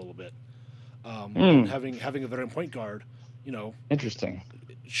his game a little bit. And having a veteran point guard, interesting.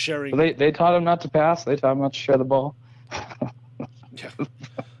 Sharing. So they taught him not to pass. They taught him not to share the ball. Yeah,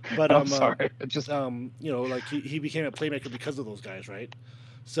 but I'm sorry. He became a playmaker because of those guys, right?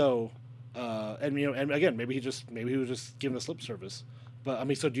 So, and again, maybe he was just giving a slip service. But I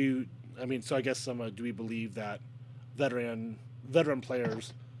mean, so I guess do we believe that veteran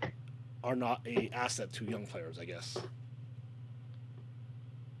players are not a asset to young players? I guess.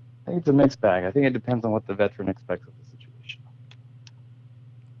 I think it's a mixed bag. I think it depends on what the veteran expects of the situation.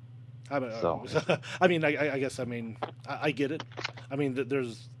 I guess I get it. I mean,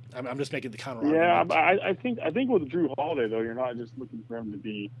 I'm just making the counter argument. Yeah, I think with Drew Holiday though, you're not just looking for him to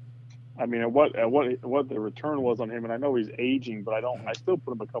be. I mean, at what the return was on him, and I know he's aging, but I still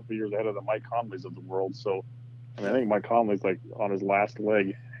put him a couple of years ahead of the Mike Conleys of the world. So, I think Mike Conley's on his last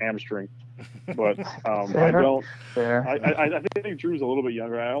leg, hamstring. But I think Drew's a little bit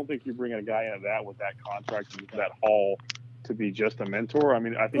younger. I don't think you bring a guy into that with that contract and that haul to be just a mentor. I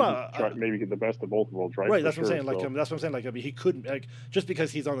mean, I think maybe get the best of both worlds, right? Right. That's what I'm saying. That's what I'm saying. I mean, he couldn't just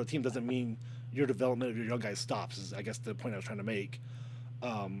because he's on the team doesn't mean your development of your young guy stops. Is I guess the point I was trying to make.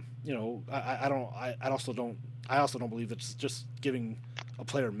 I also don't believe that just giving a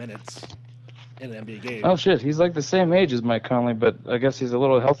player minutes in an NBA game. Oh shit, he's the same age as Mike Conley, but I guess he's a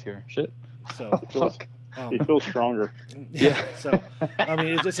little healthier. Shit. So he feels stronger. Yeah. So I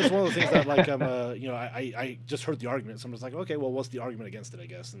mean, it's just one of the things that I just heard the argument, so I'm just like, okay, well, what's the argument against it? I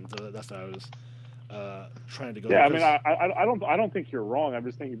guess, and that's what I was trying to go. Yeah, I mean, I don't think you're wrong. I'm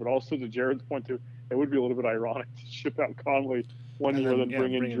just thinking, but also to Jared's point too, it would be a little bit ironic to ship out Conley one year, then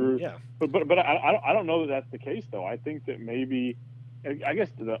bring in Drew. Yeah. But I don't know that that's the case though. I think that maybe, I guess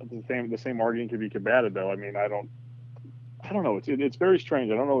the same argument could be combated though. I mean, I don't know. It's very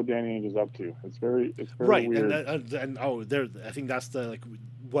strange. I don't know what Danny Ainge is up to. It's very right. weird. I think that's the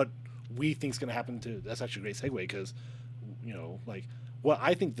what we think is going to happen to. That's actually a great segue because, what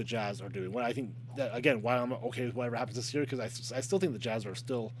I think the Jazz are doing. What I think that again, why I'm okay with whatever happens this year because I still think the Jazz are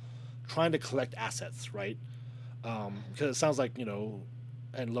still trying to collect assets, right? Because it sounds like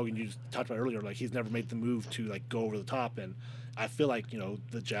and Logan, you talked about earlier, he's never made the move to go over the top, and I feel like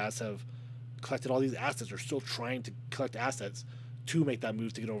the Jazz have collected all these assets, are still trying to collect assets to make that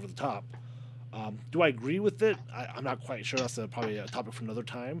move to get over the top. Do I agree with it? I'm not quite sure. That's probably a topic for another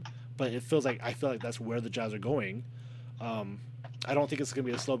time. But I feel like that's where the Jazz are going. I don't think it's going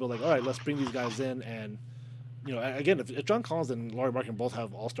to be a slow build. All right, let's bring these guys in, and again, if John Collins and Lauri Markkanen both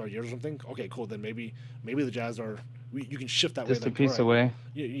have All-Star years or something, okay, cool. Then maybe the Jazz are. You can shift that just way. Just a piece away.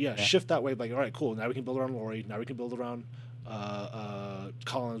 Yeah, shift that way. All right, cool. Now we can build around Lauri. Now we can build around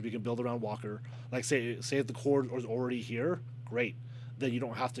Collins, we can build around Walker. Like say if the core is already here, great. Then you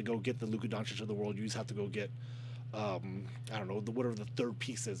don't have to go get the Luka Doncic of the world. You just have to go get I don't know, whatever the third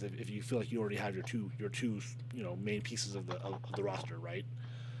piece is. If you feel like you already have your two main pieces of the roster, right?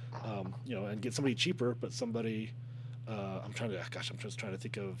 And get somebody cheaper, but somebody. I'm just trying to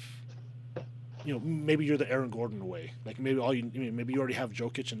think of. Maybe you're the Aaron Gordon way. Like maybe maybe you already have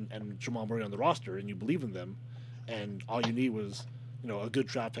Jokic and Jamal Murray on the roster, and you believe in them, and all you need was a good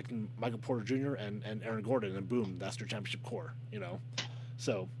draft pick in Michael Porter Jr. and Aaron Gordon, and boom, that's your championship core.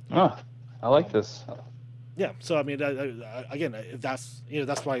 So. I like this. Yeah. So I mean, again, if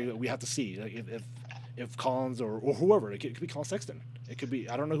that's why we have to see if Collins or whoever, it could be Colin Sexton, it could be,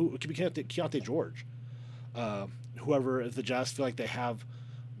 I don't know who, it could be Keontae George, whoever. If the Jazz feel like they have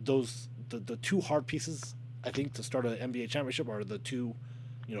those. The two hard pieces, I think, to start an NBA championship are the two,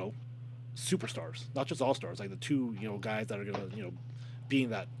 superstars, not just all stars, like the two, guys that are gonna,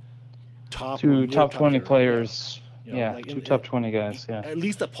 being that top 20 tier, players. yeah, like two top 20 guys. Yeah, at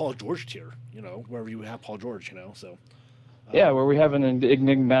least at Paul George tier, wherever you have Paul George, so. Where we have an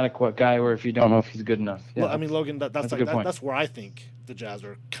enigmatic guy where if you don't know if he's good enough. Yeah, well, I mean, Logan, that's a good point. That's where I think the Jazz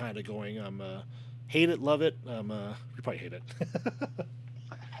are kind of going. Hate it, love it. You probably hate it.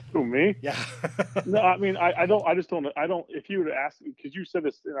 Who, me? Yeah. No, I mean, I just don't. If you would ask, because you said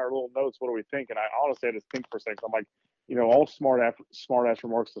this in our little notes, what do we think? And I honestly had to think for a second. I'm like, all smart ass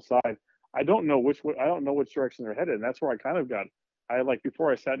remarks aside, I don't know which direction they're headed, and that's where I kind of got. Before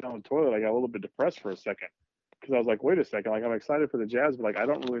I sat down on the toilet, I got a little bit depressed for a second because I was like, wait a second, like I'm excited for the Jazz, but like I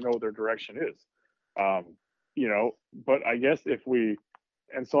don't really know what their direction is. But I guess if we,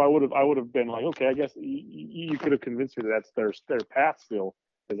 and so I would have been like, okay, I guess you could have convinced me that that's their path still.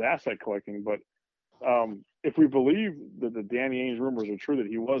 His asset collecting, but if we believe that the Danny Ainge rumors are true, that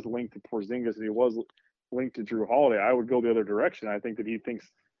he was linked to Porzingis and he was linked to Drew Holiday, I would go the other direction. I think that he thinks,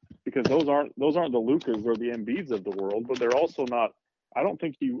 because those aren't the Lukas or the Embiids of the world, but they're also not. I don't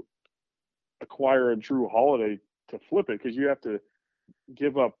think you acquire a Drew Holiday to flip it, because you have to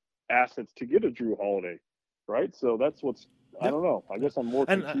give up assets to get a Drew Holiday, right? So that's what's. I don't know. I guess I'm more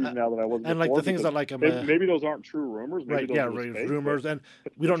confused now than I was before. And like the things that maybe those aren't true rumors. Maybe rumors, and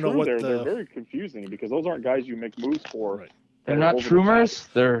we don't know what they're very confusing, because those aren't guys you make moves for. Right. They're not rumors.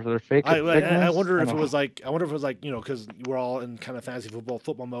 They're fake. I wonder if it was like because we're all in kind of fantasy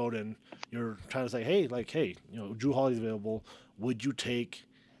football mode, and you're trying to say, hey, Drew Holiday's available. Would you take,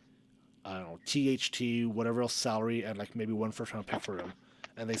 I don't know, THT, whatever else salary, and like maybe one first round pick for him?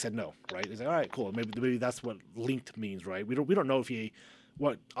 And they said no, right? It's like, all right, cool. Maybe that's what linked means, right? We don't know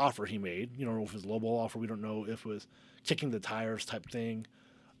what offer he made. You don't know if it was a low ball offer. We don't know if it was kicking the tires type thing.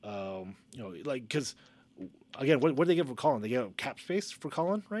 Because again, what did they give for Colin? They gave cap space for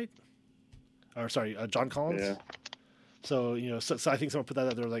Colin, right? Or sorry, John Collins. Yeah. So so I think someone put that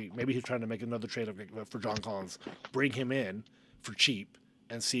out there, like maybe he's trying to make another trade for John Collins, bring him in for cheap,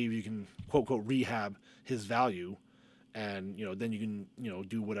 and see if you can quote unquote rehab his value. And then you can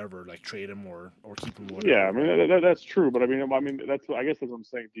do whatever, like trade him or keep him. Whatever. Yeah, I mean that's true, but I mean I guess that's what I'm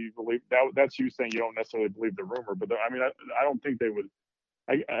saying. Do you believe that? That's you saying you don't necessarily believe the rumor, but I don't think they would.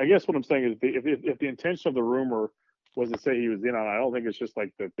 I guess what I'm saying is if the intention of the rumor was to say he was in on it, I don't think it's just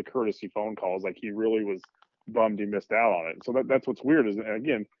like the courtesy phone calls. Like he really was bummed he missed out on it. So that's what's weird is, and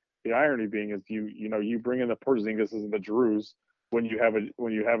again, the irony being is you bring in the Porzingis and the Drews when you have a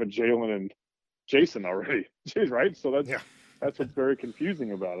Jalen and Jason already, right? So that's what's very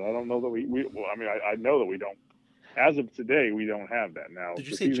confusing about it. I don't know that I know that we don't. As of today, we don't have that now. Did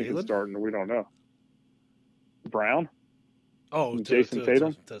you say Jalen? Starting, we don't know. Brown. Oh, Jason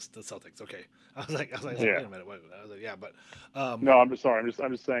Tatum. The Celtics. Okay, I was like, yeah. Wait a minute. I was like, yeah, but no, I'm just sorry.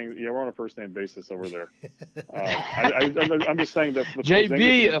 I'm just saying. Yeah, we're on a first name basis over there. I'm just saying that the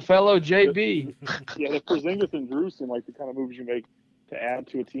JB, a fellow JB. The Porzingis and Drew seem like the kind of moves you make to add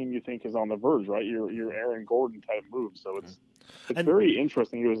to a team you think is on the verge, right? Your Aaron Gordon type move. So it's very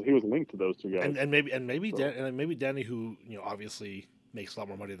interesting. He was linked to those two guys. And maybe Danny, who obviously makes a lot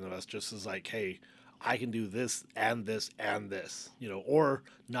more money than us, just is like, hey, I can do this and this and this, or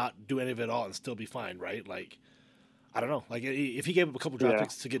not do any of it all and still be fine, right? Like, I don't know. Like, if he gave up a couple draft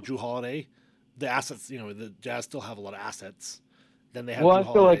picks to get Drew Holiday, the assets, the Jazz still have a lot of assets. Then they have. Well, I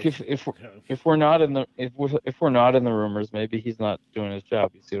feel like if we're not in the rumors, maybe he's not doing his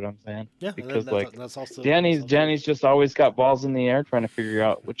job. You see what I'm saying? Yeah, because that's also Danny's just always got balls in the air, trying to figure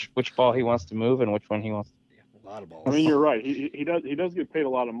out which ball he wants to move and which one he wants to. A lot of balls. I mean, you're right. He does get paid a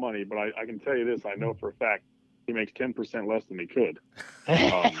lot of money, but I can tell you this: I know for a fact he makes 10% less than he could.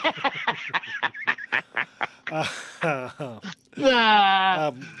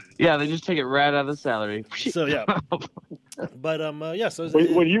 Yeah, they just take it right out of the salary. So yeah, But yeah. So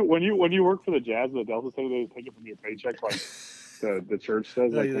when you work for the Jazz, the Delta Center, they take it from your paycheck, like the church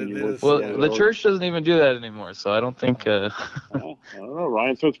says. Like when you work. Well, the church doesn't even do that anymore, so I don't think. I don't know.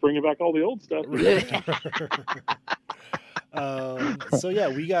 Ryan starts bringing back all the old stuff. So yeah,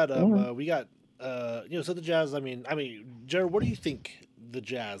 we got so the Jazz. I mean, Jared, what do you think the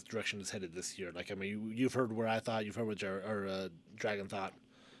Jazz direction is headed this year? Like, I mean, you've heard where I thought, you've heard what Jared or Dragon thought.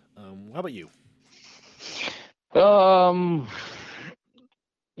 How about you? Well,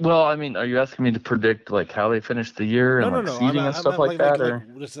 I mean, are you asking me to predict like how they finish the year and seeding and stuff like that, or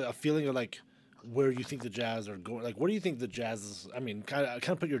just a feeling of like where you think the Jazz are going? Like, what do you think the Jazz is? I mean, kind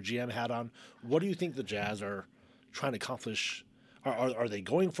of put your GM hat on. What do you think the Jazz are trying to accomplish? Are they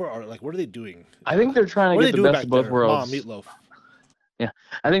going for? Or like, what are they doing? I think they're trying to get the best of both worlds. Meatloaf. Yeah,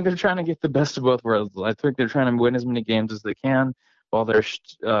 I think they're trying to get the best of both worlds. I think they're trying to win as many games as they can while they're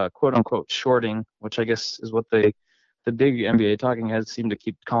quote unquote shorting, which I guess is what the big NBA talking heads seem to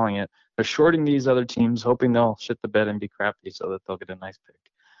keep calling it. They're shorting these other teams, hoping they'll shit the bed and be crappy so that they'll get a nice pick.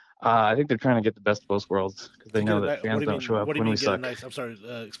 I think they're trying to get the best of both worlds because they know that fans don't show up when we suck. Nice? I'm sorry.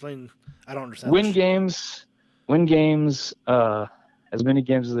 Explain. I don't understand. Win games, as many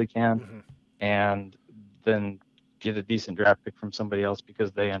games as they can, and then get a decent draft pick from somebody else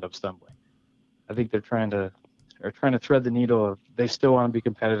because they end up stumbling. I think they're trying to thread the needle of they still want to be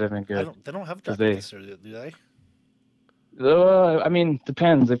competitive and good. They don't have a draft pick this year, do they? I mean,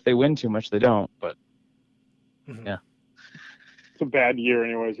 depends. If they win too much, they don't. But yeah, it's a bad year,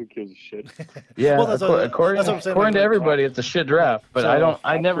 anyways. Who gives a shit? Yeah, well, according to everybody, it's a shit draft. But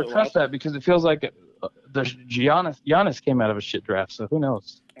I never trust that because it feels like the Giannis came out of a shit draft. So who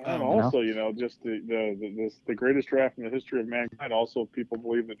knows? And also, just the greatest draft in the history of mankind. Also, people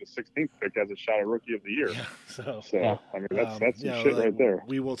believe that the 16th pick has a shot at Rookie of the Year. Yeah, so I mean, that's some shit right there.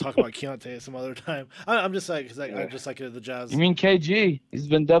 We will talk about Keontae some other time. I'm just like, I just like the Jazz. You mean KG? He's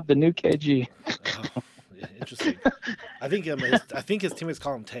been dubbed the new KG. Oh, yeah, interesting. I think his teammates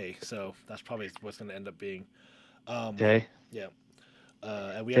call him Tay, so that's probably what's going to end up being. Tay. Yeah.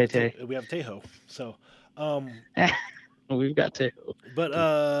 And we have Tejo. So. We've got Tejo. But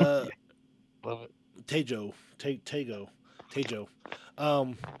love it. Tejo.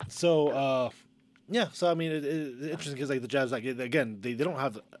 So I mean, it's interesting because like the Jazz, like again, they don't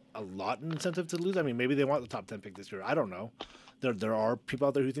have a lot of incentive to lose. I mean, maybe they want the top 10 pick this year. I don't know. There are people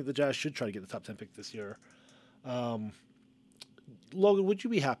out there who think the Jazz should try to get the top 10 pick this year. Logan, would you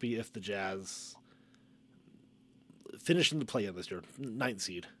be happy if the Jazz finished in the play-in this year, 9th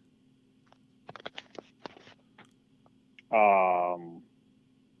seed?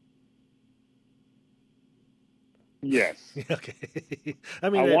 Yes. Okay.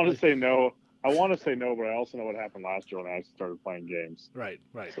 I mean, I want to say no. But I also know what happened last year when I started playing games. Right.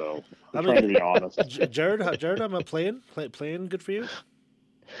 So I'm trying to be honest. Jared, I'm playing good for you.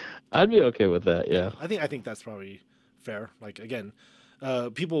 I'd be okay with that. Yeah. I think that's probably fair. Like again,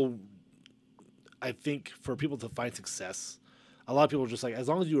 people. I think for people to find success, a lot of people are just like, as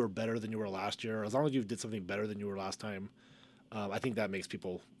long as you were better than you were last year, as long as you did something better than you were last time, I think that makes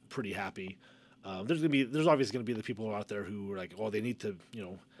people pretty happy. There's obviously gonna be the people out there who are like, oh, they need to,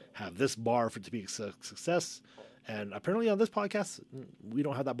 have this bar for it to be a success, and apparently on this podcast we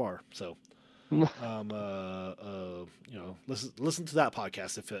don't have that bar. So, listen to that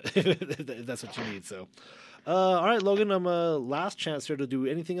podcast if that's what you need. So, all right, Logan, last chance here to do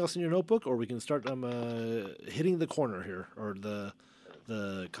anything else in your notebook, or we can start hitting the corner here, or the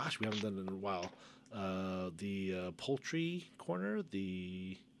gosh, we haven't done it in a while. The poultry corner,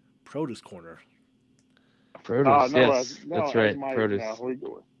 the produce corner. Produce, yes, that's right. Produce.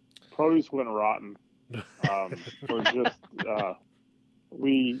 Produce went rotten. We're just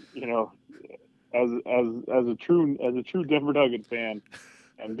as a true Denver Nugget fan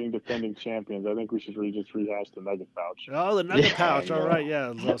and being defending champions, I think we should just rehash the Nugget pouch. Oh, the Nugget pouch. All right,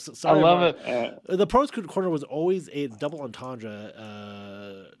 yeah. I love it. The produce corner was always a double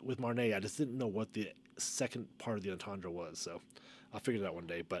entendre with Marnay. I just didn't know what the second part of the entendre was, so I'll figure it out one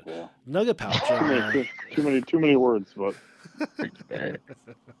day. But yeah. Nugget pouch. Too many words, but.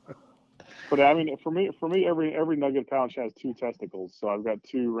 But I mean, for me, every Nugget pouch has 2 testicles, so I've got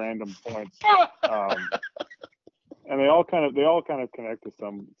 2 random points, and they all kind of connect to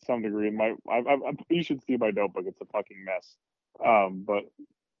some degree. You should see my notebook; it's a fucking mess. But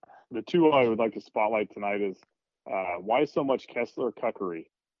the 2 I would like to spotlight tonight is why so much Kessler cuckery.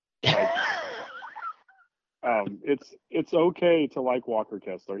 It's okay to like Walker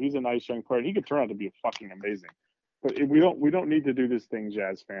Kessler. He's a nice young player. He could turn out to be fucking amazing. But we don't need to do this thing,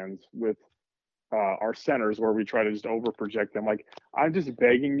 Jazz fans, with our centers where we try to just over project them. Like, I'm just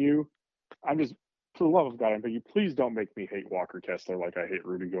begging you, I'm just for the love of God, but you please don't make me hate Walker Kessler like I hate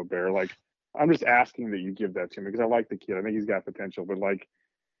Rudy Gobert. Like, I'm just asking that you give that to me because I like the kid. I think he's got potential, but like,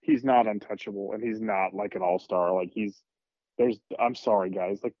 he's not untouchable and he's not like an all-star. Like I'm sorry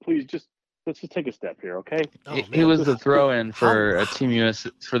guys. Like, please let's just take a step here, okay? Oh, he was the throw-in for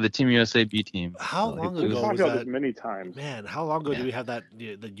the Team USA B team. How long ago we was talked about that? this many times. Man, how long ago did we have that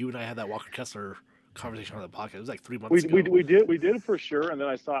you and I had that Walker Kessler conversation on the podcast? It was like 3 months ago. We did for sure, and then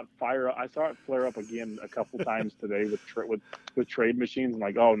I saw it flare up again a couple times today with trade machines. I'm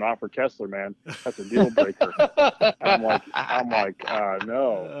like, oh, not for Kessler, man. That's a deal breaker. I'm like,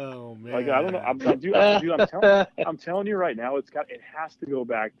 no. Oh man. Like, I don't know. I'm telling you right now, it has to go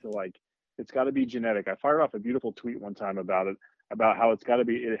back to like, it's got to be genetic. I fired off a beautiful tweet one time about how it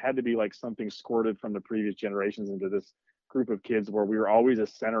had to be like something squirted from the previous generations into this group of kids where we were always a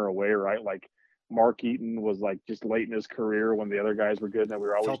center away, right? Like, Mark Eaton was like just late in his career when the other guys were good, and then we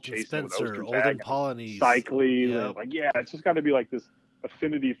were always Felton chasing Spencer, with Olden Polynice, Cycles. Yep. Like, it's just got to be like this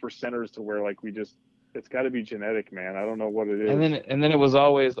affinity for centers to where like it's got to be genetic, man. I don't know what it is. And then it was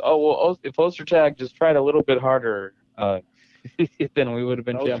always, if Ostertag just tried a little bit harder, then we would have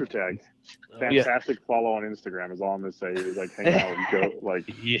been Ostertag. Fantastic follow on Instagram is all I'm gonna say. He's like, hang out and go like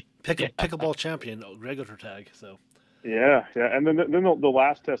pickleball champion Greg Ostertag. So. Yeah, and then the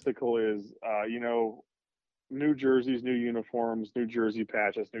last testicle is, new jerseys, new uniforms, new jersey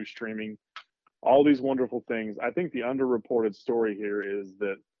patches, new streaming, all these wonderful things. I think the underreported story here is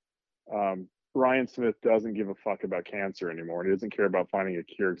that Ryan Smith doesn't give a fuck about cancer anymore, and he doesn't care about finding a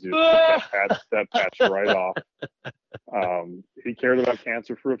cure because he just took that patch right off. He cared about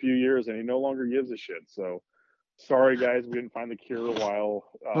cancer for a few years, and he no longer gives a shit. So, sorry guys, we didn't find the cure while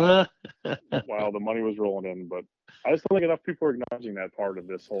the money was rolling in, but I just don't think enough people are acknowledging that part of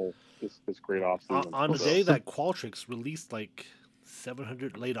this whole this great off season. On the day that Qualtrics released like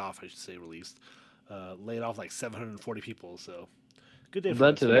 700 laid off like 740 people. So good day. Was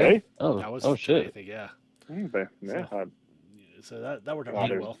that today? Oh, that was shit! I think yeah. So that worked out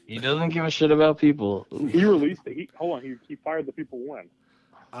really well. He doesn't give a shit about people. Ooh. He released it. He fired the people when?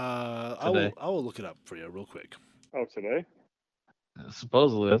 I will look it up for you real quick. Oh, today?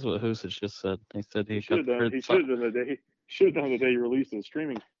 Supposedly, that's what Husic just said. He said he should have done the day. He should have done the day he released the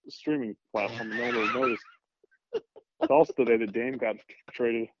streaming platform. No one would notice. It's also the day that Dame got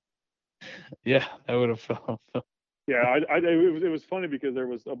traded. Yeah, that would have felt. Yeah, it was funny because there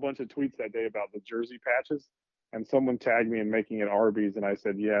was a bunch of tweets that day about the jersey patches, and someone tagged me in making it Arby's, and I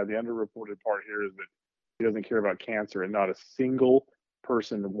said, yeah, the underreported part here is that he doesn't care about cancer, and not a single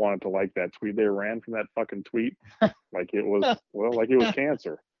person wanted to like that tweet. They ran from that fucking tweet like it was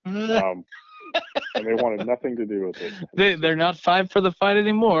cancer, and they wanted nothing to do with it. They're not 5 for the fight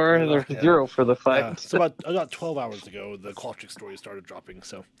anymore. They're 0 for the fight. Yeah. So about 12 hours ago, the Qualtrics story started dropping.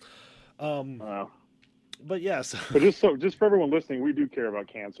 So, but yeah. So. But just for everyone listening, we do care about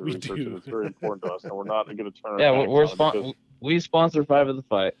cancer research. And it's very important to us, and we're not going to turn. Yeah, we sponsor 5 of the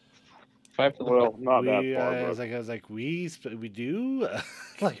fight. Not that far. I was like, we do.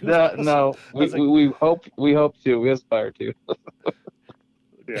 Like, no. We hope to. We aspire to.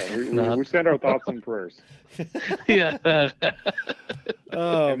 Yeah, we send our thoughts and prayers. Yeah.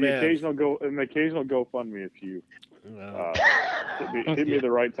 Oh and man. The occasional GoFundMe if you hit me the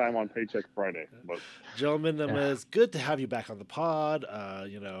right time on Paycheck Friday. But gentlemen, it's good to have you back on the pod.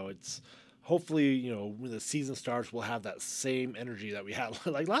 It's. Hopefully, when the season starts, we'll have that same energy that we had.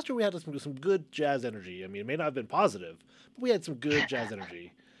 Like last year, we had some good Jazz energy. I mean, it may not have been positive, but we had some good Jazz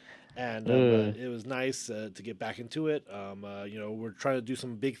energy. And it was nice to get back into it. We're trying to do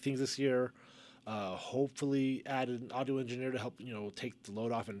some big things this year. Hopefully add an audio engineer to help, take the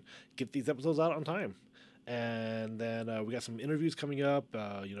load off and get these episodes out on time. And then we got some interviews coming up. We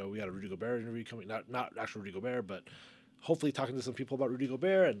got a Rudy Gobert interview coming, not actual Rudy Gobert, but hopefully talking to some people about Rudy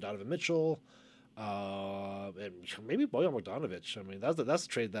Gobert and Donovan Mitchell, and maybe Bojan Bogdanovic. I mean, that's the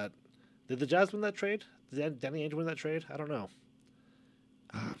trade that did the Jazz win that trade? Did Danny Ainge win that trade? I don't know.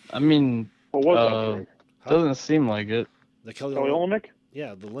 I mean, what was that trade? Doesn't seem like it. The Kelly Olynyk?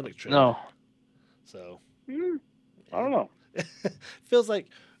 Yeah, the Olynyk trade. No. So I don't know. Feels like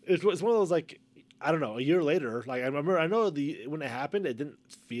it's one of those, like, I don't know. A year later, like I know when it happened, it didn't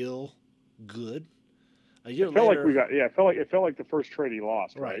feel good. A year later, it felt like the first trade he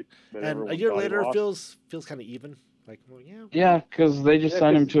lost, right? And a year later, it feels kind of even. Like, well, yeah. Yeah, because they just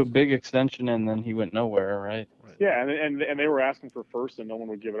signed him to a big extension, and then he went nowhere, right? Yeah, and they were asking for first, and no one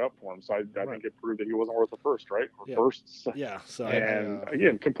would give it up for him. So I think it proved that he wasn't worth a first, right? Firsts. Yeah. So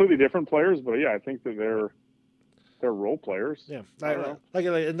again, completely different players, but yeah, I think that they're role players. Yeah,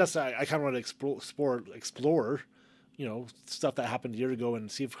 and that's I kind of want to explore stuff that happened a year ago and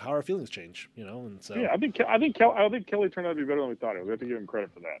see how our feelings change. And so I think Kelly turned out to be better than we thought it was. We have to give him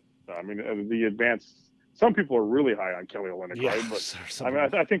credit for that. I mean, the advance. Some people are really high on Kelly Olynyk, right? But I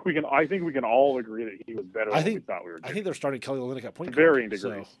mean, I think we can all agree that he was better than we thought we were. I think they're starting Kelly Olynyk at point guard. Varying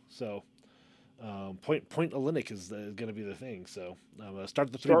degrees. So point Olynyk is going to be the thing. So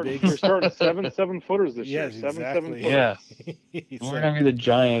start the three bigs. We're starting 7-7-footers this year. Yes, exactly. 7-7-footers. Yes. We're gonna be the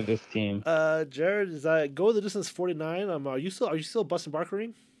giant of this team. Jared, is go the distance 49? Are you still busting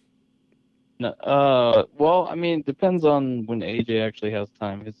Barkering? No. Well, I mean, depends on when AJ actually has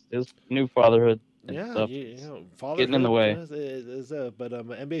time. His new fatherhood. And stuff. Getting in the way. But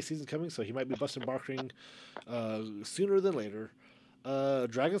NBA season's coming, so he might be busting Barkering sooner than later.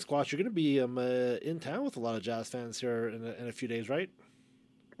 Dragon Squash, you're going to be in town with a lot of Jazz fans here in a few days, right?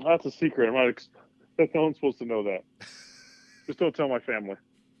 That's a secret. I'm not. No one's supposed to know that. Just don't tell my family.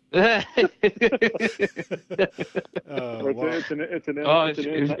 It's an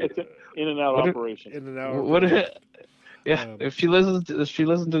in and out operation. In and out. Yeah, if she listens to this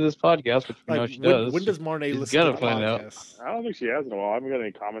podcast, which we know she does. When does Marnay listen to the podcast? I don't think she has in a while. I haven't got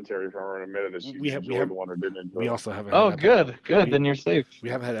any commentary from her in a minute that she enjoyed one or didn't enjoy. We also haven't. Oh, good. Then you're safe.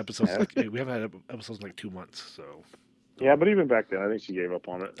 We haven't had episodes. We haven't had episodes in like 2 months. So. Yeah, but even back then, I think she gave up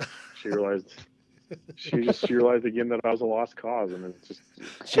on it. She realized. She realized again that I was a lost cause, and it's just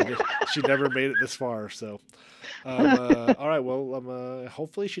she never made it this far. So, all right. Well,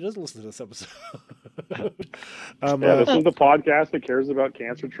 hopefully she doesn't listen to this episode. This is the podcast that cares about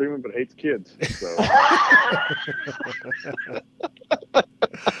cancer treatment but hates kids. So.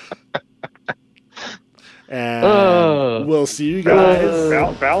 And we'll see you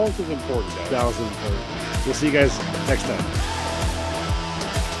guys. Balance is important, guys. Balance is important. We'll see you guys next time.